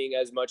lifting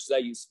as much as I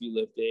used to be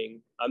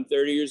lifting. I'm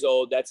 30 years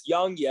old. That's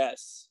young,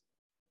 yes.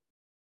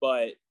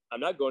 But I'm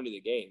not going to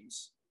the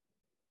games.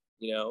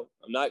 You know,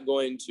 I'm not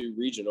going to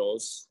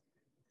regionals.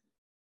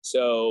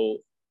 So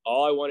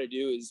all I want to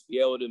do is be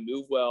able to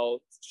move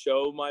well,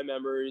 show my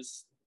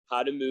members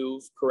how to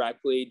move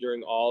correctly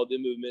during all the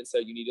movements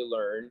that you need to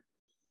learn.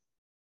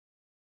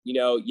 You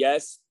know,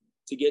 yes,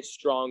 to get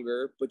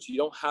stronger, but you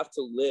don't have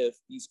to lift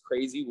these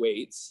crazy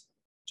weights.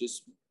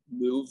 Just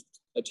move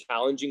a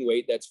challenging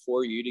weight that's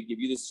for you to give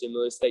you the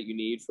stimulus that you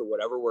need for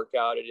whatever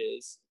workout it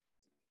is.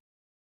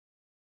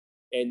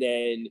 And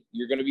then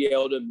you're going to be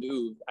able to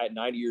move at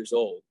 90 years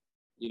old.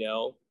 You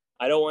know,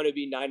 I don't want to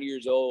be 90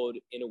 years old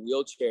in a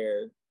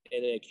wheelchair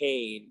and in a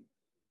cane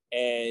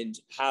and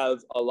have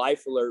a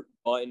life alert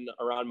button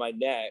around my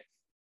neck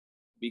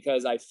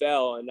because I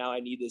fell and now I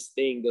need this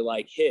thing to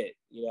like hit,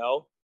 you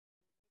know?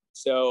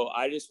 So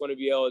I just want to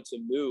be able to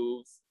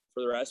move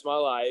for the rest of my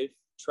life,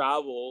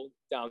 travel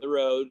down the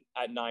road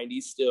at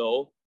 90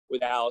 still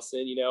with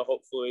Allison, you know,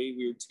 hopefully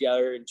we were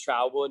together and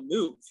travel and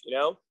move, you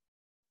know?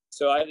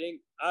 So I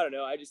don't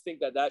know. I just think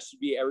that should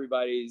be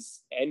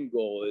everybody's end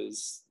goal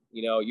is,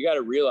 you know, you got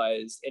to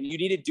realize, and you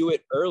need to do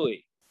it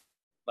early.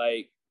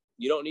 Like,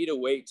 you don't need to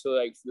wait till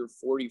like you're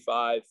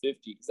 45,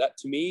 50. Cause that,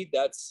 to me,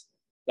 that's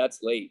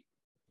late.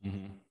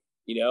 Mm-hmm.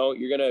 You know,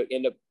 you're going to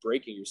end up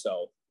breaking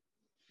yourself.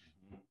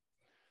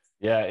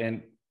 Yeah.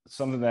 And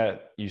something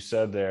that you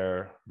said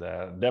there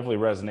that definitely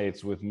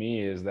resonates with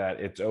me is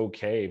that it's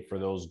okay for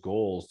those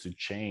goals to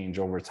change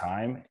over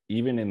time,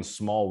 even in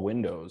small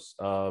windows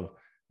of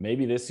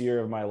maybe this year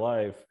of my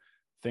life,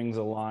 things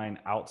align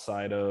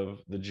outside of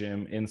the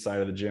gym,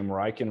 inside of the gym, where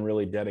I can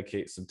really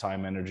dedicate some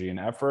time, energy, and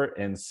effort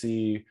and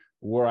see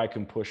where I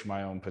can push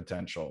my own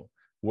potential.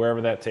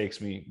 Wherever that takes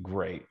me,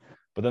 great.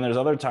 But then there's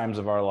other times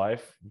of our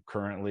life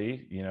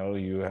currently, you know,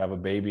 you have a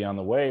baby on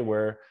the way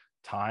where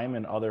time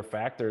and other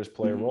factors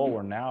play a role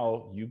where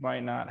now you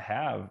might not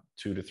have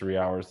 2 to 3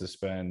 hours to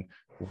spend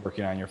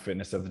working on your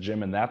fitness at the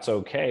gym. And that's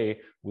okay.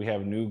 We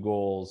have new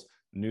goals,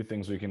 new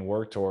things we can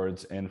work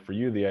towards. And for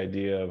you, the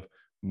idea of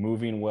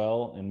moving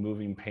well and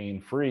moving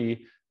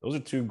pain-free, those are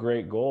two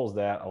great goals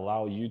that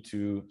allow you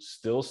to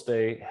still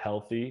stay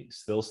healthy,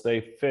 still stay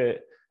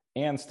fit,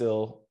 and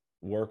still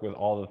work with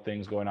all the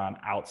things going on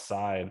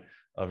outside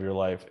of your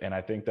life. And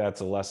I think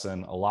that's a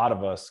lesson a lot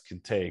of us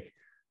can take,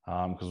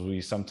 because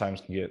we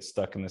sometimes can get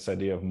stuck in this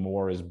idea of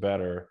more is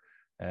better.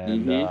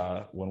 And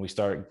when we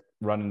start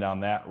running down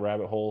that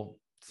rabbit hole,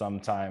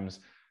 sometimes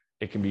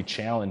it can be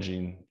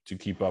challenging to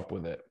keep up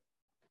with it.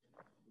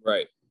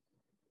 Right.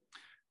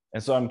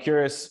 And so I'm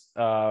curious,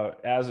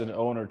 as an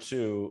owner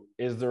too,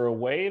 is there a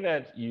way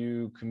that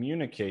you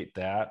communicate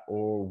that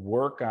or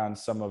work on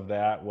some of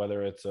that,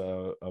 whether it's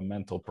a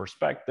mental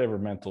perspective or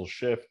mental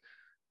shift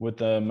with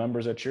the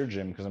members at your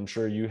gym? Because I'm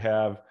sure you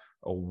have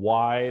a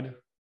wide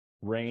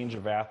range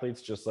of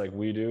athletes, just like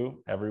we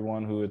do.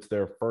 Everyone who it's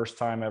their first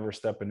time ever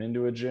stepping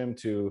into a gym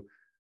to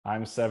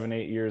I'm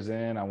 7-8 years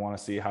in, I want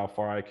to see how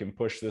far I can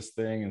push this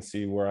thing and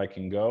see where I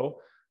can go.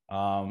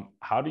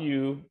 How do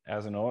you,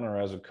 as an owner,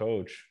 as a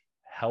coach,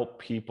 help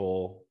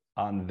people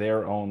on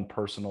their own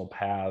personal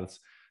paths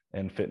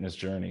and fitness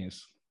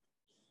journeys?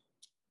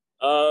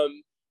 Like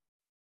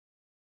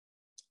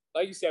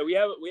you said, we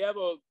have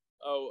a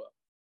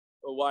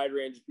wide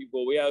range of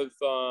people. We have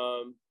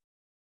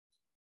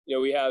you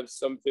know, we have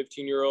some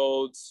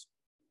 15-year-olds,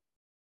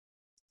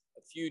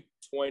 a few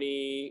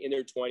 20 in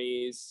their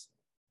 20s,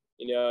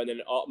 you know, and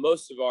then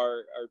most of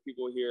our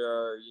people here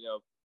are, you know,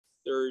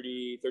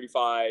 30,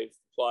 35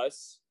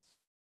 plus.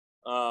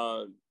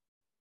 And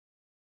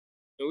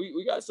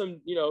we got some,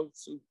 you know,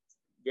 some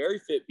very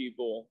fit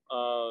people.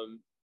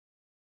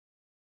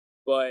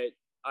 But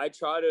I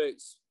try to,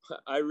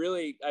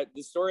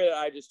 the story that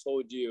I just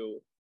told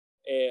you,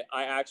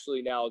 I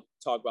actually now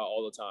talk about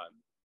all the time.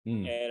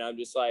 And I'm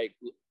just like,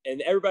 and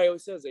everybody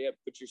always says, yeah,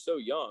 but you're so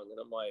young. And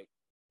I'm like,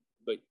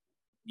 but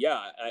yeah,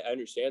 I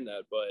understand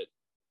that, but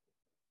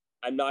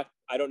I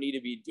don't need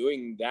to be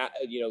doing that,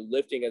 you know,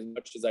 lifting as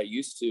much as I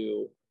used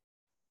to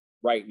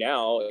right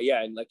now.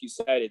 Yeah. And like you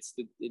said, it's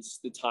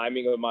the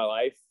timing of my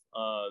life.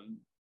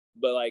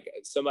 But like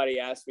somebody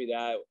asked me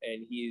that,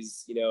 and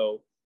he's, you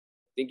know,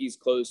 I think he's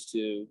close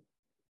to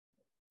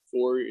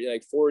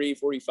 40,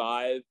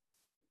 45.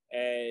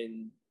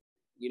 And,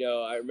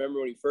 I remember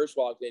when he first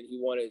walked in, he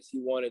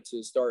wanted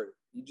to start.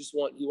 He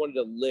wanted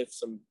to lift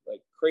some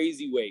like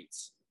crazy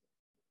weights.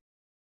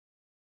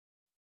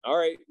 All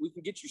right, we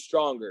can get you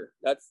stronger.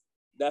 That's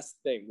the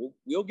thing.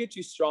 We'll get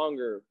you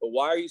stronger, but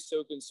why are you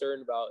so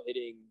concerned about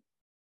hitting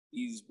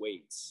these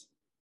weights?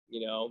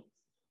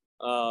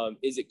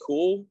 Is it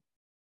cool?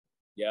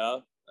 Yeah,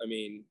 I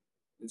mean,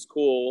 it's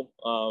cool.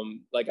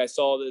 Like I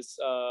saw this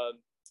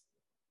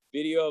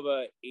video of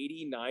a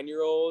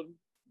 89-year-old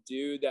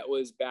dude that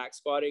was back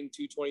squatting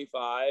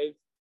 225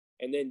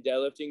 and then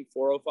deadlifting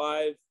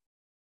 405.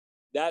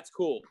 That's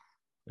cool.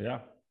 Yeah.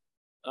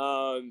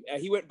 And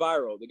he went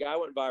viral. The guy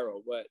went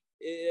viral, but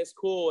it's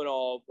cool and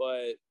all,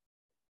 but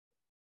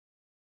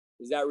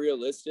is that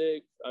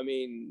realistic? I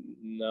mean,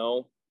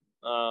 no.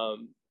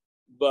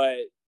 But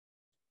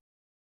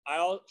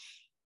I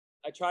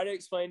try to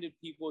explain to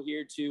people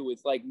here too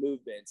with like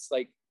movements,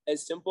 like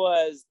as simple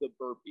as the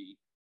burpee.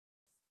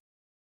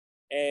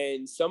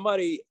 And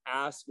somebody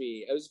asked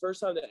me, it was the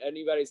first time that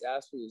anybody's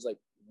asked me, was like,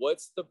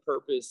 what's the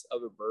purpose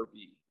of a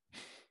burpee?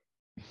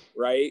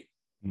 Right.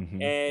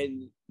 Mm-hmm.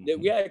 And there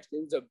was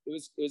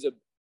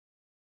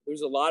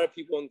a lot of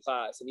people in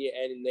class, and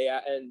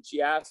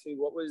she asked me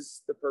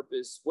what's the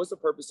purpose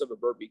of a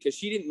burpee? Because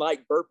she didn't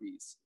like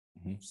burpees.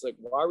 Mm-hmm. She's like,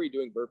 why are we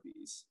doing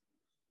burpees?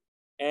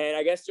 And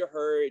I guess to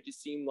her, it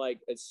just seemed like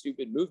a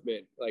stupid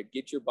movement, like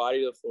get your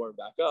body to the floor and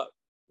back up.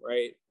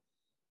 Right.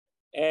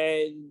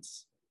 And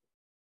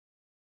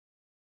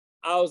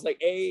I was like,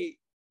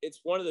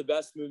 it's one of the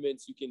best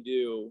movements you can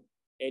do,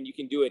 and you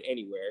can do it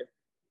anywhere.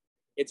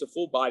 It's a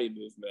full body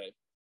movement,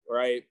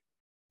 right?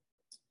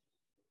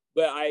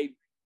 But I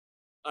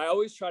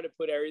always try to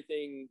put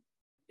everything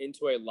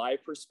into a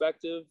life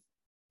perspective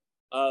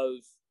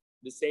of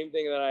the same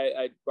thing that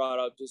I brought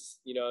up just,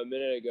 a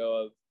minute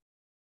ago of,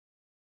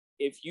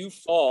 if you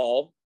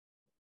fall,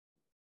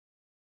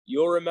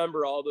 you'll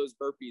remember all those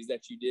burpees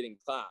that you did in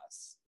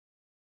class.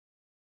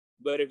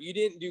 But if you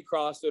didn't do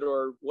CrossFit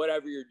or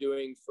whatever you're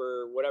doing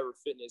for whatever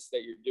fitness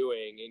that you're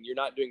doing, and you're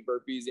not doing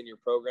burpees in your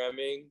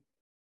programming,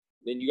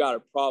 then you got a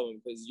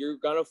problem, because you're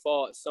going to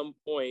fall at some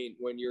point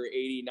when you're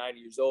 80, 90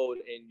 years old,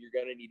 and you're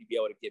going to need to be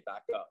able to get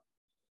back up.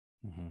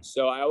 Mm-hmm.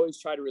 So I always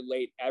try to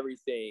relate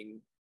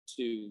everything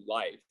to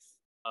life.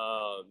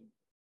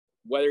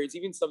 Whether it's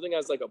even something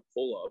as like a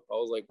pull-up. I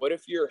was like, what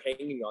if you're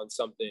hanging on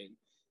something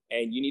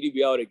and you need to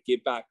be able to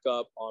get back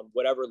up on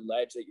whatever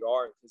ledge that you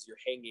are, because you're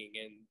hanging,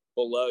 and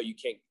below you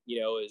can't,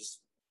 is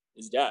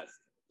death.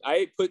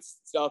 I put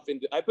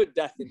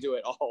death into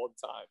it all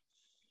the time.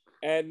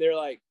 And they're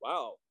like,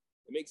 wow,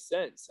 it makes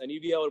sense. I need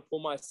to be able to pull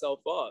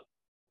myself up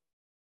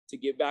to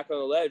get back on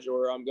the ledge,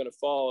 or I'm going to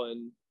fall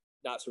and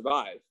not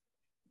survive.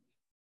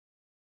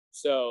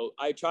 So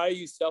I try to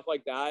use stuff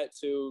like that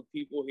to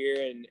people here.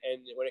 And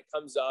when it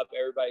comes up,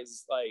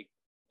 everybody's like,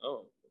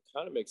 oh, it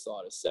kind of makes a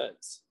lot of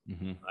sense.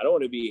 Mm-hmm. I don't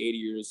want to be 80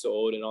 years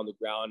old and on the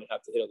ground and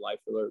have to hit a life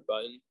alert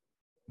button,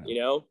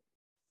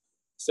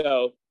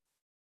 So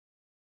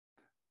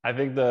I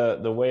think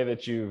the way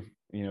that you've,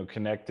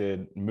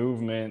 connected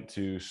movement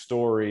to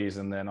stories,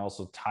 and then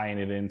also tying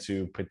it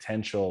into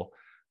potential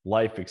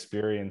life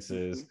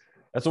experiences, mm-hmm.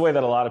 That's the way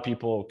that a lot of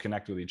people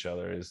connect with each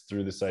other, is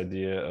through this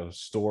idea of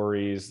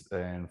stories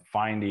and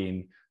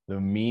finding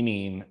the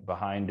meaning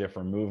behind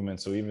different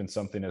movements. So even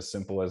something as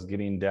simple as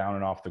getting down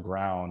and off the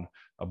ground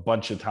a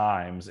bunch of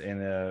times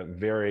in a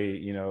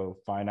very,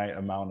 finite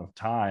amount of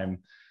time.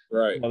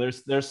 Right.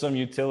 There's some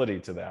utility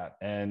to that.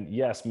 And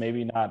yes,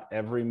 maybe not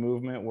every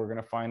movement we're going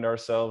to find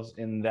ourselves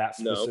in that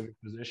specific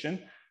position,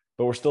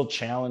 but we're still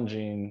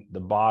challenging the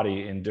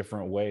body in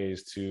different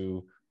ways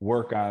to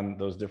work on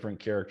those different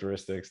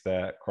characteristics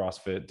that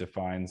CrossFit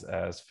defines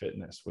as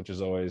fitness, which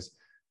is always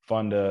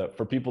fun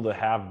for people to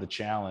have the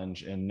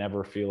challenge and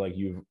never feel like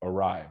you've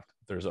arrived.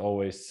 There's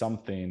always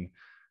something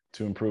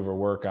to improve or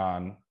work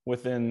on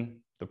within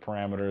the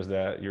parameters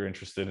that you're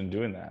interested in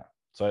doing that.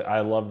 So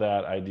I love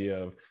that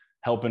idea of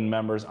helping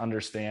members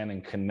understand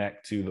and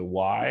connect to the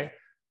why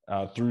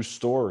through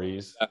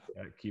stories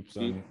that keeps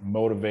them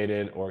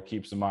motivated or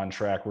keeps them on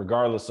track,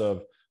 regardless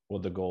of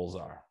what the goals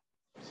are.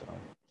 So,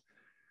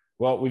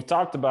 well, we've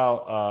talked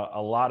about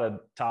a lot of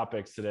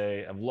topics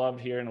today. I've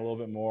loved hearing a little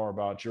bit more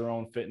about your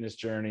own fitness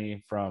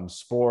journey from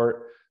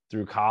sport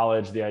through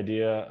college, the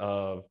idea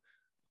of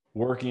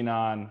working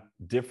on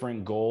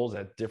different goals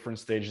at different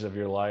stages of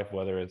your life,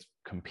 whether it's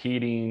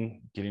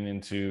competing, getting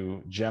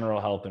into general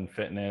health and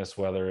fitness,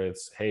 whether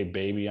it's, hey,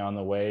 baby on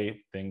the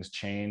way, things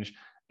change.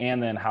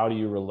 And then how do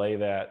you relay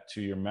that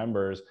to your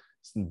members?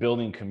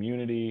 Building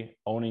community,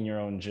 owning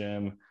your own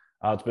gym.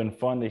 It's been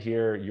fun to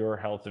hear your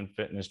health and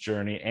fitness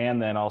journey, and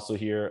then also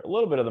hear a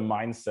little bit of the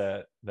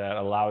mindset that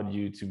allowed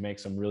you to make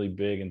some really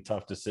big and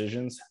tough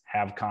decisions,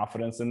 have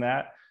confidence in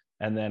that,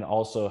 and then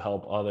also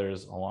help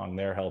others along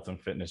their health and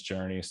fitness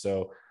journey.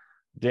 So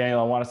Daniel,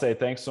 I want to say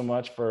thanks so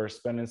much for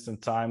spending some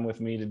time with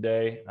me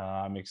today.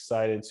 I'm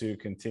excited to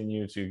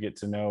continue to get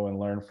to know and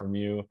learn from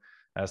you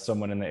as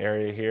someone in the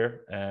area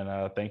here.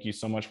 And thank you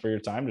so much for your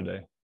time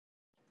today.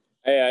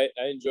 Hey,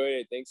 I enjoyed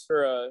it. Thanks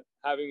for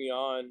having me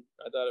on.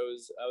 I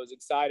was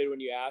excited when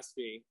you asked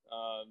me.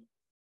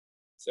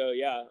 So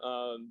yeah,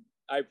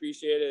 I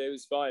appreciate it. It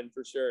was fun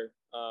for sure.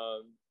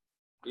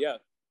 Yeah.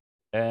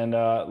 And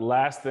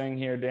last thing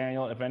here,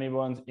 Daniel, if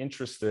anyone's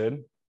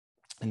interested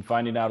in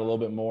finding out a little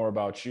bit more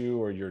about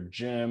you or your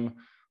gym,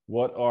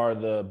 what are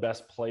the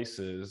best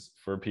places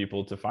for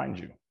people to find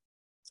you?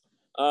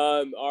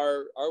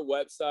 Our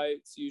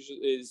website's usually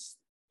is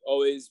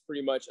always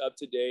pretty much up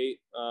to date.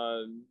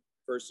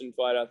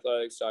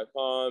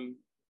 Firstinflightathletics.com.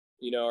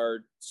 You know,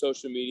 our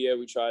social media,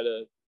 we try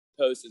to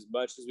post as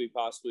much as we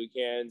possibly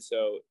can.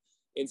 So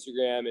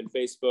Instagram and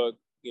Facebook,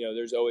 you know,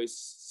 there's always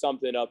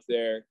something up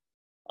there.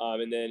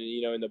 And then,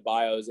 you know, in the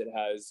bios, it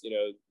has, you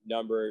know,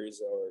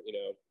 numbers or,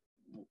 if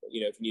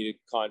you need to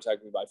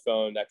contact me by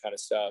phone, that kind of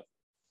stuff.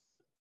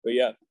 But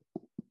yeah.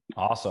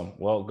 Awesome.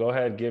 Well, go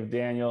ahead, give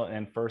Daniel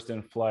and First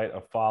in Flight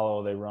a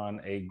follow. They run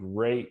a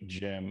great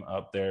gym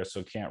up there,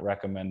 so can't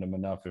recommend them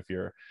enough if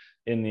you're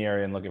in the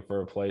area and looking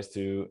for a place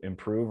to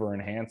improve or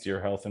enhance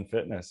your health and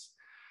fitness.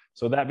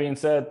 So that being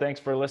said, thanks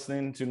for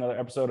listening to another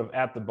episode of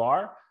At the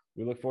Bar.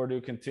 We look forward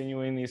to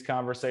continuing these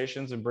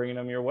conversations and bringing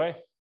them your way.